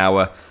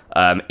 9-hour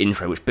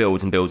intro which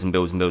builds and builds and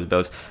builds and builds and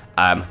builds.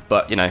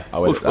 But you know,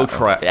 we'll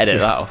try edit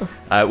that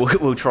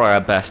off. We'll try our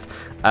best.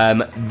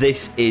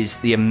 This is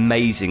the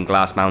amazing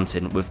Glass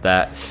Mountain with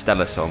their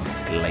stellar song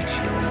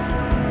Glacial.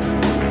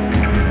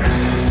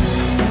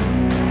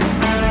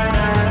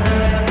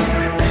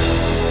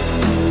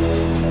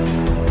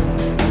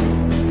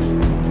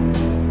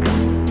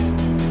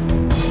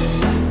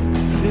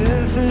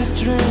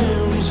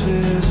 Dreams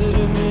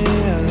visited me,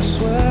 and I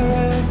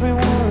swear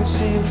everyone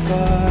seemed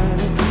fine.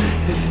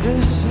 If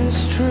this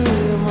is true,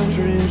 then my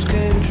dreams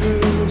came true.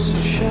 It's a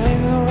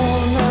shame they're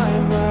all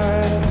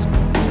nightmares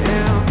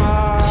in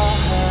my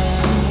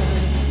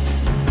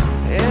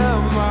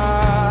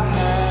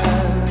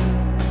head.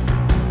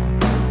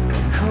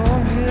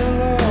 Come here,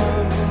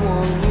 love, I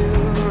want you.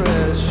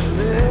 Rest your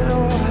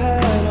little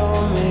head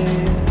on me.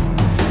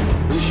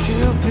 We're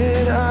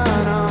stupid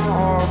and I'm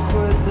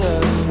awkward,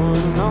 therefore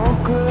no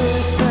good.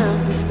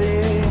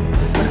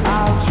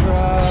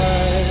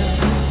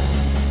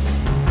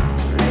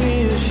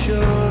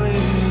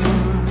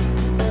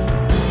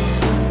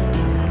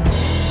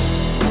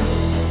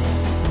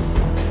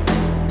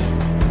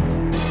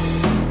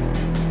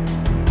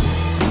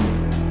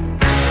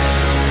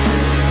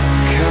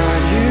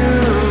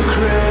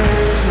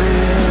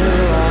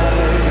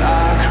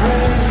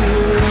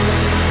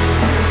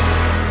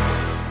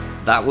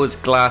 That was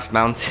Glass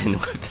Mountain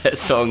with their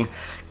song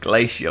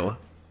Glacial.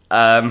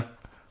 I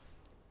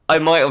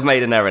might have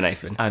made an error,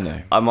 Nathan. I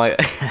know. I know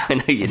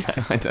you know.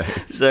 I know.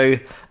 So,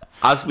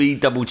 as we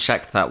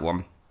double-checked that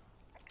one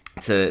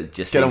to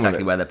just see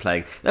exactly where they're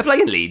playing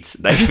in Leeds,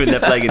 Nathan. They're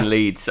playing in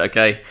Leeds,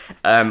 okay?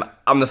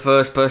 I'm the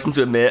first person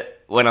to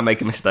admit when I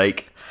make a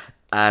mistake.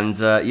 And,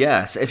 so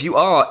if you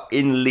are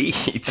in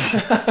Leeds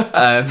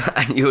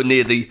and you're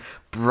near the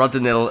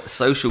Brudenell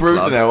Social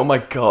Club... Brudenell, oh my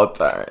God,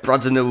 Darren.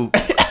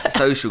 Brudenell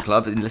Social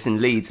Club,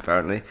 in Leeds,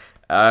 apparently.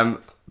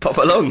 pop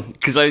along,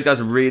 because those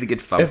guys are really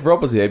good fun. If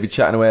Rob was here, he'd be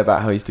chatting away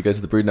about how he used to go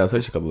to the Broodnell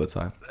Social Club all the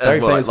time.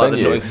 Very famous like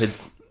venue. the Notting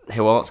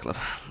Hill Arts Club.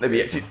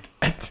 Maybe actually,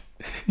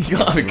 you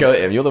can't have a go at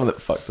him. You're the one that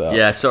fucked up.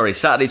 Yeah, sorry.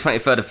 Saturday,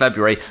 23rd of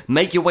February.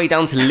 Make your way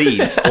down to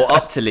Leeds or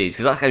up to Leeds,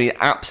 because that's going to be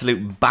an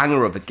absolute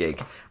banger of a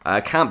gig.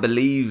 I can't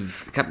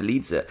believe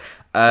it.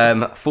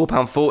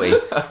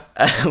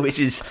 £4.40, which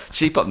is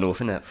cheap up north,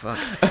 isn't it? Fuck.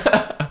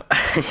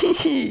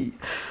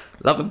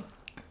 Love them.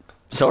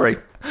 Sorry.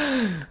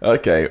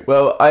 Okay,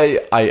 well, I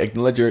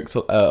acknowledge your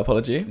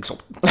apology.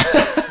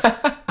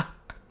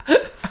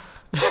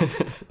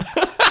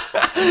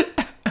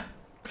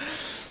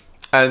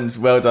 And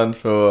well done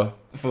for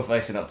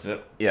facing up to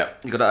it. Yeah.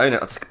 You got to own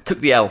it. I just took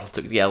the L.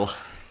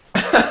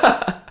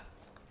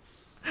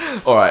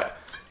 All right.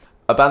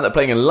 A band that are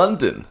playing in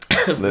London.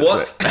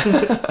 What?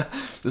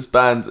 This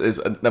band is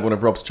another one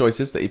of Rob's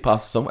choices that he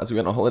passed us on as we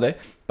went on holiday. The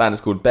band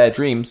is called Bare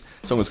Dreams.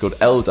 The song was called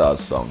Eldar's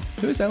Song.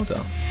 Who is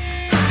Eldar?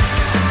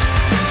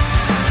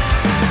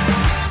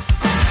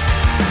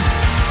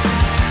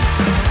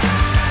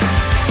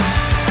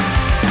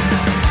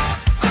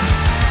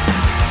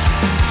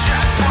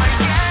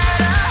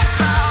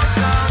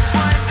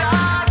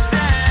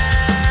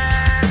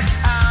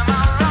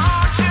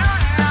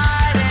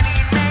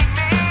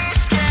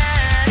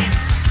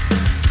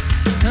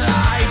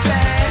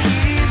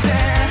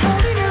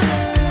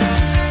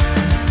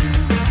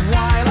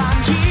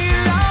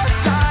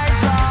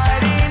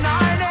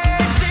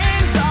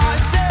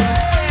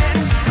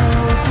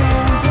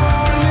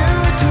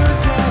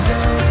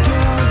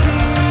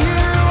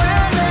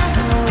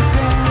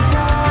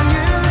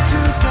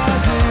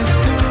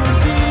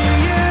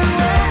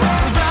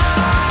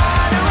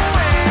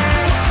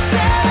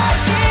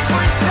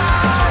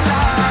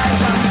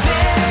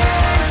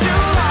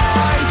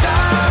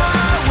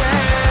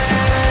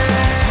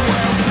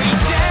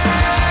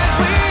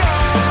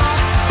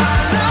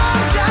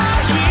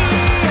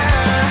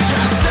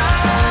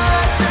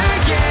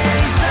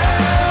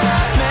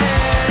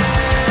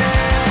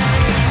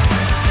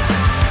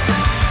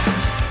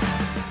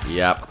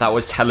 Yep, that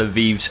was Tel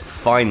Aviv's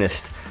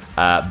finest,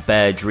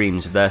 Bare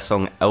Dreams, with their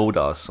song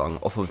Eldar's Song,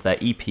 off of their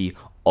EP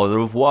Au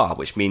revoir,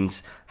 which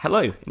means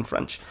hello in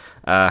French.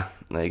 There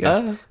you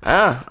go.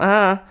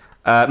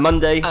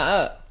 Monday,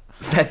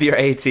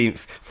 February 18th,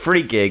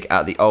 free gig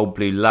at the Old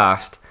Blue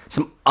Last.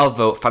 Some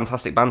other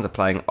fantastic bands are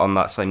playing on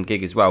that same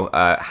gig as well.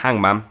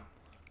 Hangman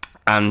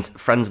and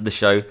friends of the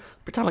show,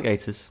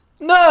 Brutaligators.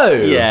 No!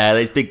 Yeah,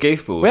 those big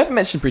goofballs. We haven't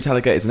mentioned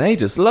Brutaligators in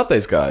ages. Love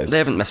those guys. They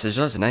haven't messaged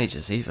us in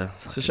ages either.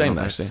 It's a shame,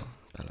 actually.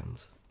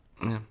 Bellends.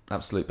 Yeah.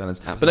 Absolute balance.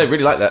 But no,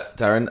 really like that,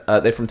 Darren.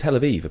 They're from Tel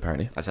Aviv,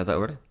 apparently. I said that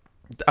already.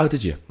 Oh,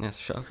 did you? Yes,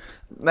 shut up.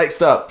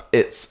 Next up,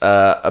 it's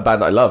a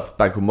band that I love, a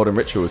band called Modern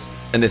Rituals,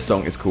 and this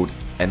song is called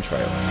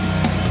Entrail.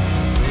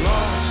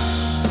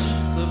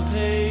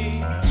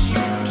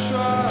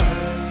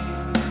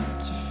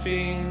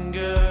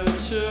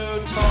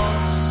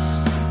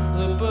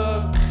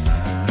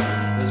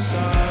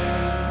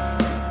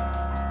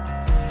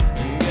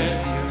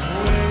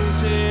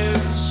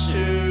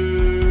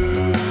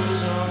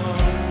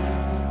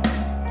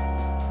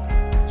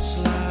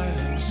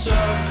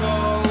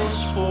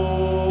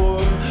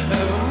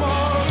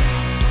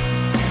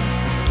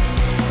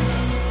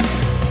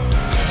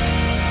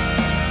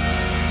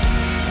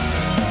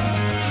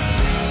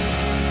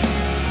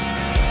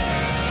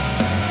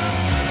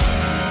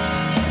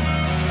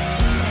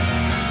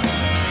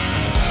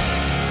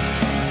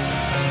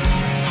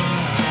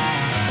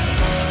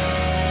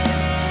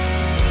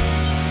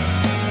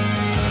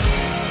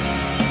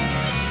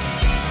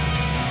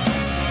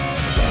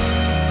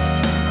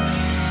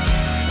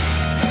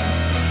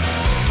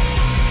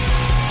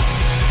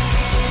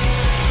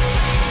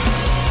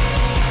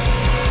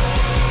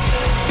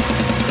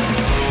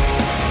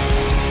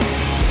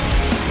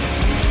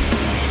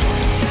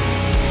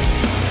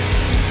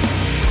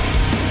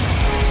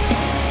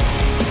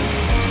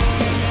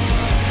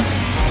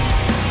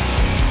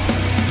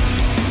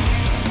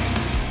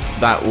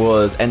 That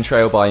was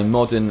Entrail by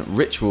Modern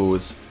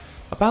Rituals,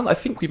 a band that I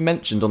think we've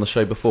mentioned on the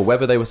show before,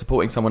 whether they were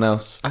supporting someone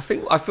else. I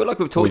feel like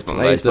we've talked about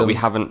played those, but we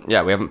haven't.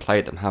 Yeah, we haven't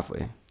played them, have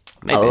we?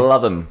 Maybe. I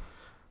love them.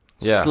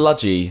 Yeah.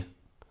 Sludgy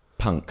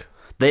punk.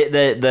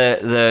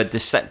 They're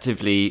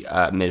deceptively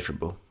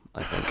miserable,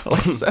 I think.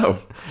 Like so.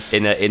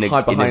 in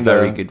a behind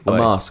very good way. A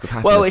mask of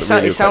happiness. Well, it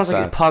sounds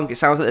like it's punk. It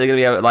sounds like they're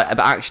going to be like,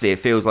 but actually, it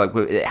feels like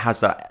it has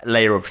that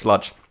layer of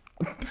sludge,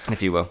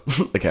 if you will.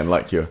 Again,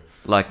 like you.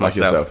 Like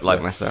myself.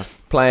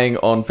 Playing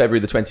on February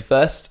the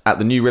 21st at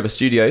the New River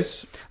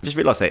Studios. I just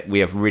realised that we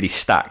have really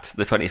stacked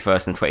the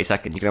 21st and 22nd.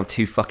 You're going to have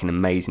two fucking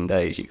amazing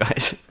days, you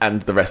guys.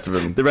 And the rest of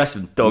them. The rest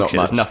of them, dog shit.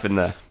 There's nothing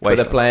there. But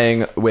they're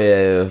playing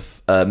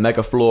with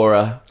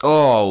Megaflora.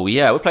 Oh,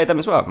 yeah. We played them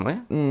as well,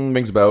 haven't we?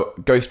 Rings a bell.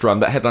 Ghost Run.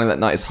 But headlining that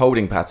night is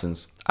Holding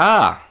Patterns.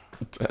 Ah.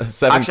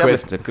 £7. Actually, I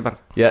listened to him. Good man.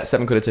 Yeah,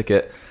 £7 a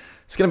ticket.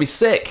 It's going to be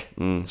sick.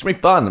 It's going to be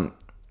fun.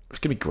 It's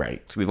going to be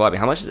great. It's going to be vibey.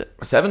 How much is it?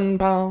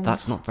 £7.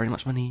 That's not very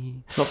much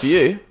money. Not for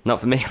you. Not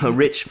for me. I'm a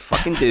rich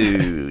fucking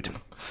dude.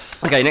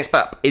 Okay, next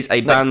up is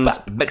a band.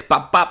 Next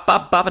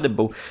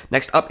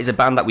up is a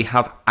band that we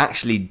have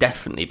actually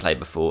definitely played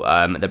before.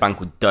 They're a band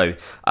called Doe,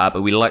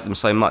 but we like them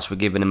so much we're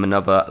giving them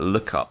another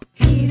look up.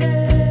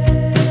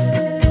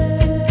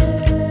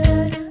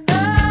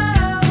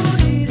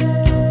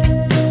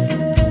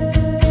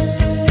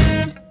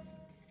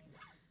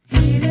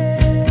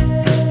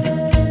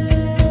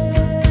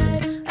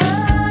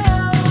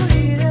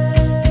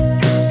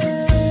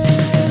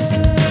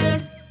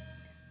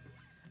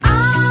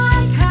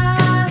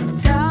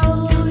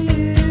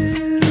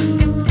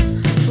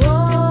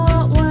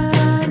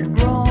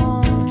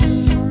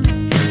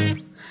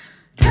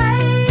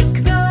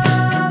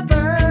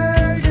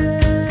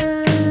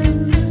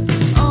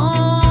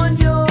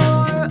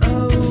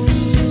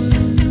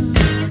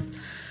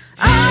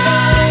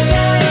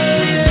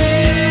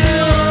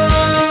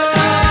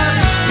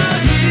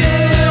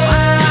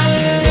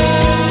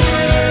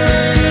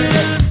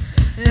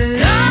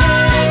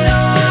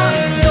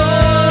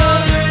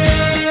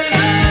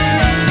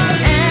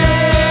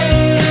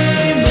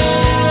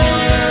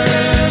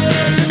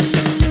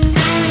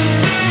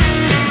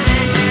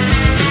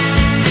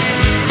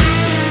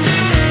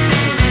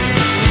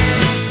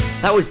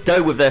 That was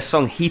Doe with their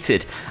song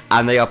Heated,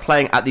 and they are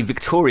playing at the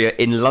Victoria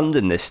in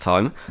London this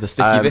time. The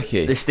Sticky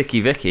Vicky. The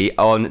Sticky Vicky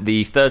on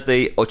the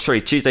Tuesday,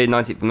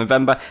 19th of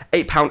November.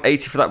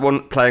 £8.80 for that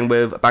one, playing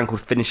with a band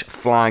called Finnish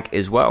Flag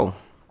as well.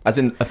 As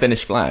in a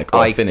Finnish flag,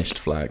 or a finished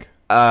flag?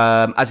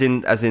 As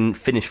in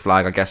Finnish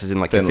flag, I guess, as in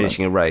like you're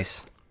finishing a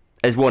race.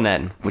 There's one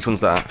N. Which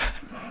one's that?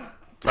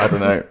 I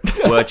don't know.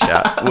 Word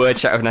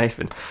chat with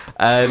Nathan.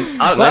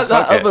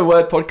 That other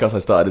word podcast I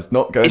started is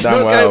not going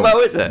down well. It's not going well,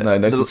 is it?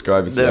 No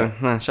subscribers yet.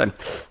 No, shame.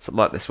 Something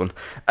like this one.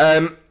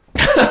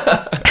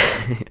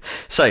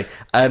 So,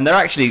 they're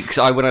actually,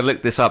 because when I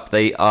looked this up,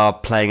 they are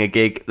playing a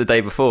gig the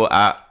day before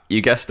at,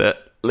 you guessed it,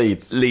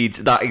 Leeds,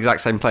 that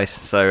exact same place.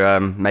 So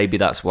maybe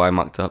that's why I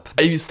mucked up.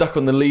 Are you stuck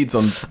on the Leeds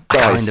on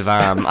dice?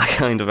 I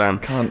kind of am.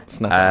 Can't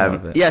snap out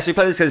of it. Yeah, so we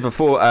played this guys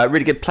before.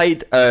 Really good.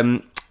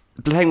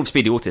 Playing with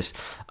Speedy Autis,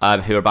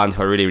 who are a band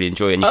who I really, really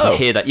enjoy, and you can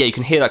hear that. Yeah, you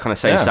can hear that kind of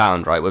same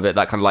sound, right, with it,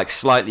 that kind of like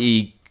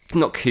slightly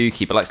not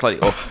kooky, but like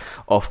slightly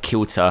off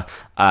kilter,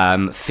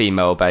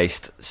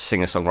 female-based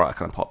singer-songwriter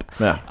kind of pop.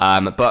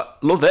 Yeah. But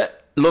love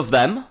it, love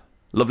them,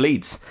 love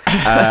Leeds.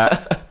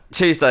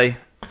 Tuesday,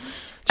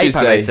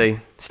 £8.80,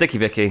 Sticky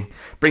Vicky.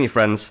 Bring your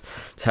friends.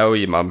 Tell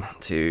your mum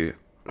to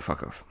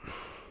fuck off.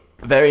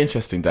 Very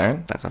interesting,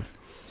 Darren. That's fine.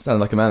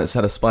 Sounded like a man that's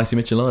had a spicy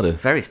michelada.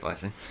 Very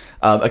spicy.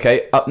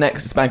 Okay, up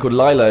next, it's a band called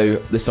Lilo.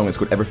 This song is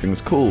called Everything's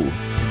Cool.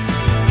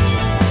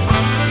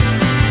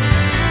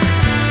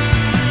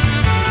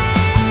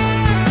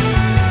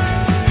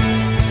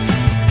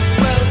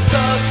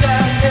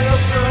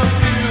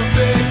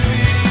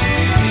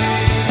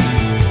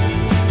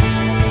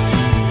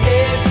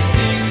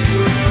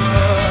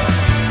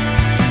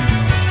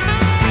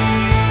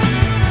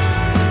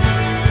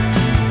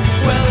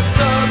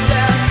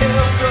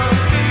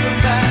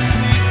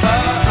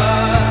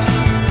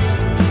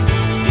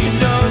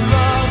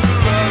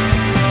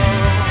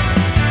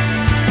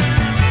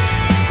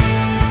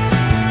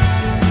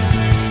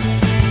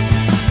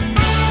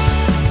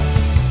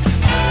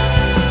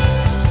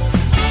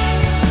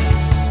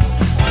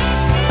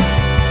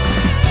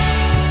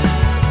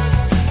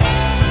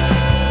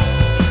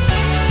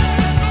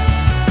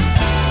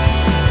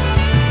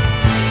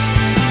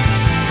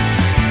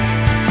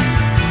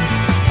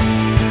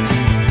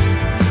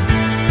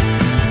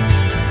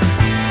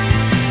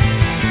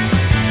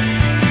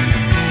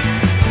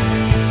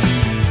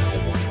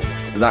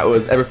 That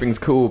was Everything's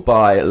Cool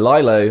by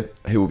Lilo,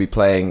 who will be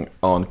playing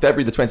on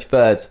February the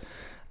 23rd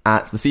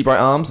at the Seabright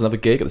Arms, another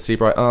gig at the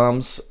Seabright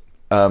Arms.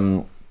 That's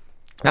going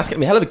to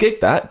be a hell of a gig,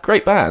 that.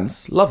 Great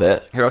bands. Love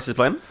it. Who else is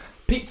playing?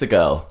 Pizza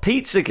Girl.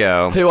 Pizza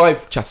Girl. Who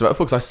I've chatted about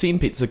before, because I've seen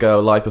Pizza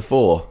Girl live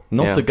before.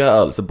 Not a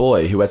girl, it's a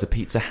boy who wears a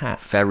pizza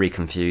hat. Very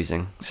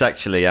confusing.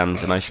 Sexually and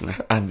emotionally.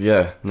 And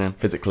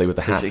physically with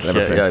the hats and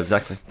everything. Yeah,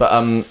 exactly.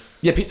 But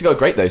Pizza Girl,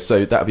 great though,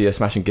 so that'll be a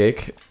smashing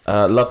gig.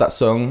 Love that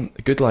song.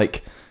 A good,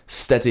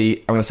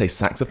 steady, I'm going to say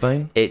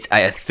saxophone.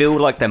 I feel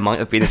like there might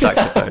have been a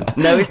saxophone.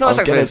 No, it's not a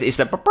saxophone.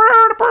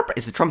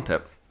 It's a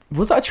trumpet.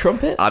 Was that a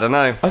trumpet? I don't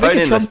know. Phone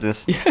in,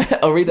 listeners. Yeah,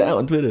 I'll read it out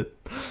on Twitter.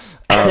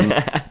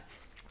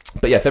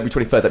 But yeah, February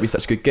 23rd, that'd be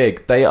such a good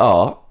gig. They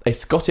are a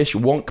Scottish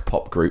wonk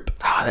pop group.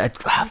 I'm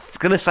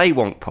going to say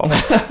wonk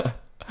pop.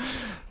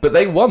 But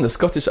they won the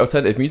Scottish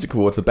Alternative Music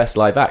Award for Best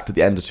Live Act at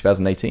the end of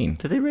 2018.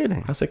 Did they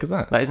really? How sick is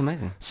that? That is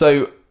amazing.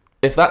 So,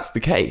 if that's the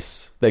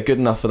case, they're good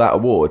enough for that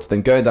award,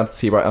 then going down to the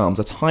Seabright Arms,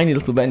 a tiny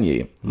little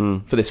venue,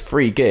 for this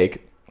free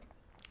gig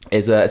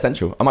is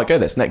essential. I might go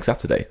this next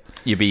Saturday.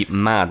 You'd be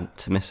mad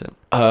to miss it.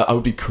 I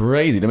would be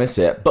crazy to miss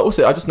it. But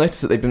also, I just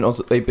noticed that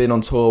they've been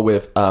on tour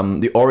with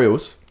the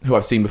Orioles, who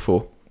I've seen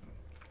before.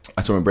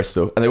 I saw them in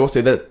Bristol. And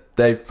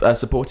they've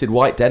supported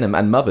White Denim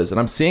and Mothers, and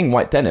I'm seeing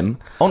White Denim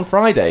on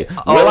Friday.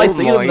 Will I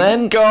see them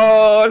then?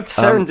 God,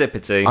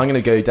 serendipity. I'm going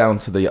to go down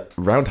to the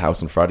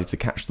Roundhouse on Friday to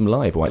catch them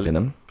live, White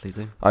Denim. Please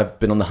do. I've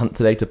been on the hunt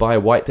today to buy a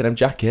White Denim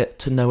jacket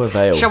to no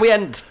avail. Shall we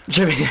end?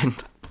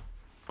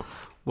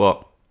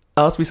 What?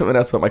 Ask me something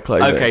else about my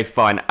clothing. Okay,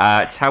 fine.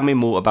 Tell me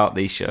more about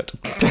these shirts.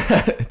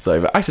 It's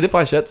over. Actually, I did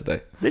buy a shirt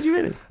today. Did you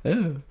really?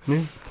 Yeah.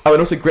 Oh, and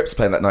also Grip's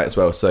playing that night as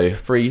well, so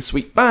 3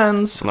 sweet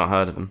bands. Not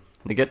heard of them.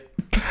 You good?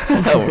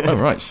 oh,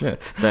 right,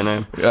 shit. Don't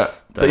know. Yeah.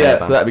 But yeah,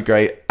 so that'd be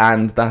great.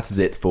 And that is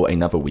it for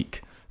another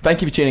week.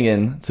 Thank you for tuning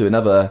in to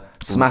another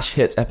smash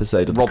hit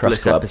episode of the Crush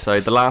Robless Club.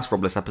 episode, the last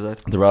Robless episode.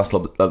 The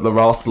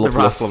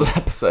Rassless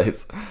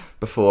episodes.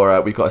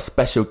 Before we've got a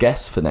special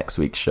guest for next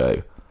week's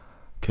show.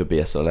 Could be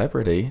a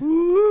celebrity.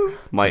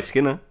 Mike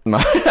Skinner.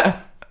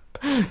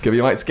 Could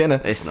be Mike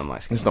Skinner. It's not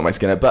Mike Skinner. It's not Mike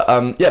Skinner.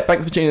 But yeah,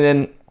 thanks for tuning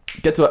in.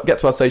 Get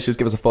to our socials.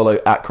 Give us a follow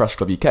at Crush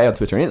Club UK on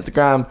Twitter and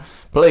Instagram.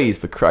 Please,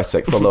 for Christ's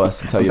sake, follow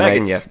us and tell your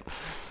mates. You.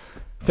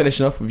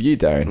 Finishing off with you,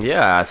 Darren.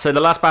 Yeah, so the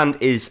last band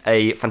is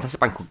a fantastic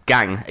band called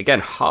Gang.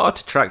 Again, hard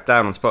to track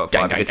down on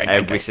Spotify because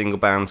every single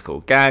band's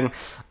called Gang.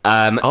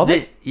 Are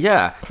they?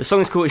 Yeah, the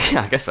song is called...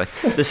 Yeah, I guess so.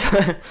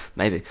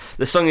 Maybe.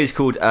 The song is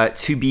called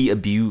To Be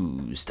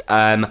Abused.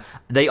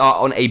 They are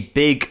on a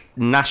big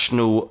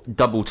national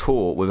double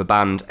tour with a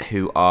band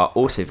who are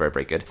also very,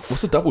 very good.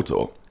 What's a double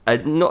tour? They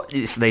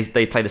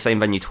play the same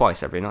venue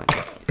twice every night.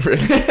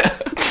 Really?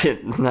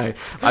 No,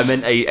 I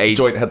meant a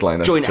joint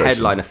headliner. Joint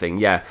headliner thing,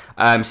 yeah.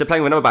 So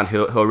playing with another band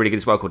who are really good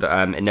as well called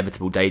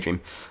Inevitable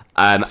Daydream. Sick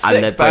and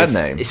they're band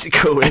name. It's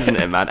cool, isn't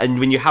it, man? And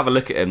when you have a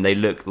look at them, they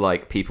look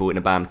like people in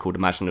a band called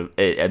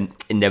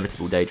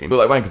Inevitable Daydream.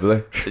 Look like wankers, do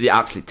they? The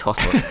absolute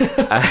toss-pots.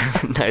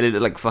 No, they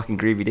look like fucking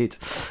groovy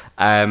dudes.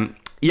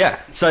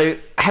 Yeah, so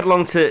head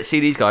along to see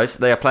these guys.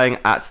 They are playing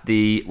at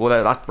the...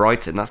 Well, that's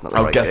Brighton. That's not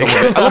the right thing.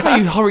 I love how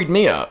you hurried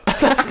me up.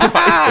 That's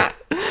Brighton.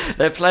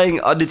 They're playing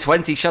on the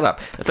 20th. Shut up.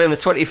 They're playing on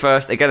the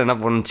 21st. Again,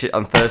 another one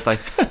on Thursday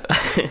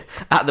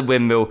at the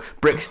Windmill,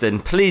 Brixton.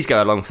 Please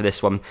go along for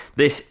this one.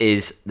 This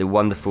is the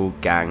wonderful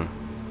Gang.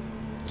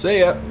 See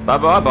ya.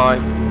 Bye.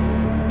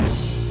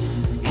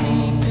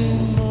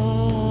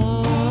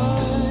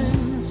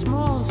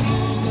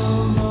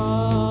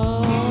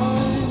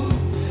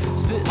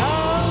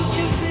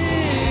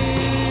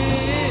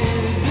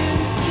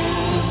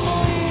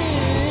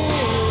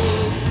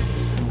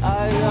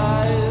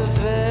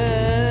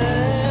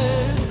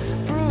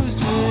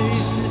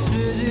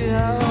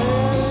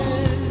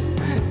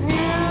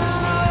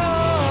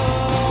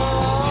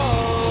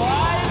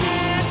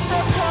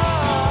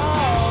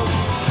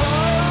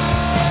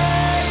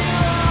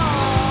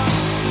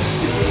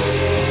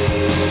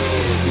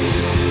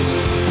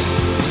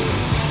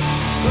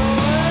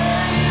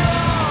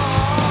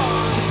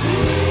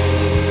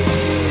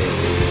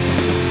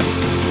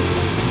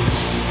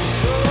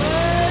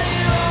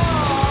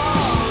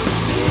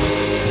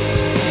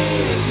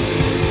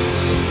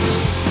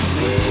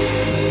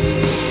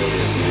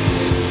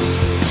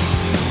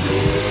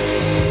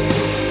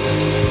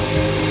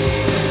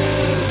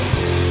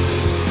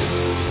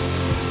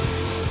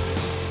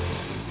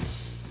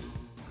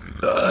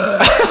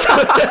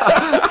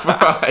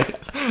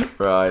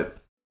 Right.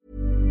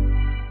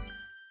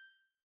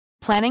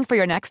 Planning for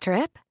your next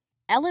trip?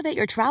 Elevate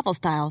your travel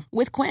style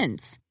with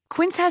Quince.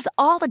 Quince has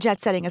all the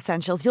jet-setting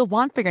essentials you'll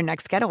want for your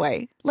next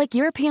getaway, like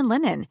European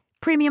linen,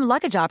 premium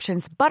luggage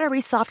options, buttery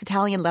soft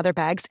Italian leather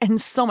bags, and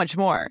so much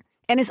more.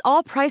 And is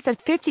all priced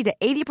at 50 to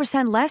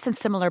 80% less than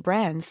similar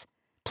brands.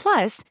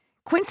 Plus,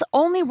 Quince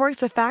only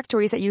works with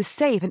factories that use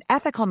safe and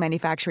ethical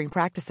manufacturing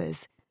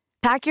practices.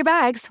 Pack your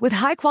bags with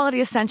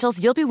high-quality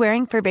essentials you'll be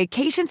wearing for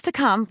vacations to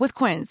come with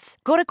Quince.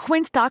 Go to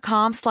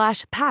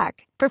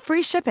quince.com/pack for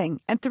free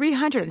shipping and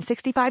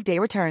 365-day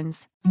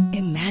returns.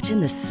 Imagine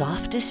the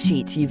softest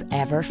sheets you've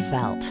ever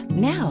felt.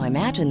 Now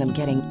imagine them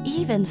getting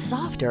even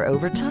softer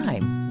over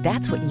time.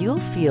 That's what you'll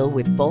feel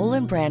with Boll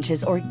 &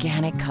 Branch's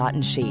organic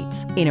cotton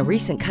sheets. In a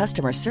recent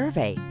customer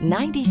survey,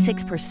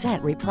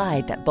 96%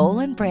 replied that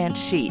Boll & Branch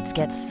sheets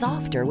get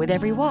softer with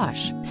every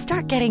wash.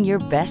 Start getting your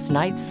best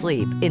night's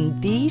sleep in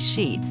these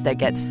sheets that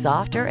get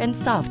softer and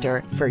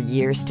softer for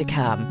years to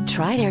come.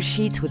 Try their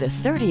sheets with a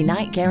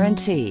 30-night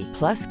guarantee.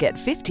 Plus, get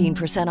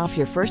 15% off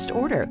your first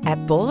order at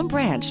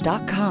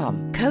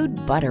bollandbranch.com. Code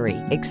BUTTERY.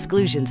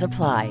 Exclusions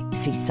apply.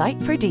 See site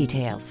for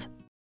details.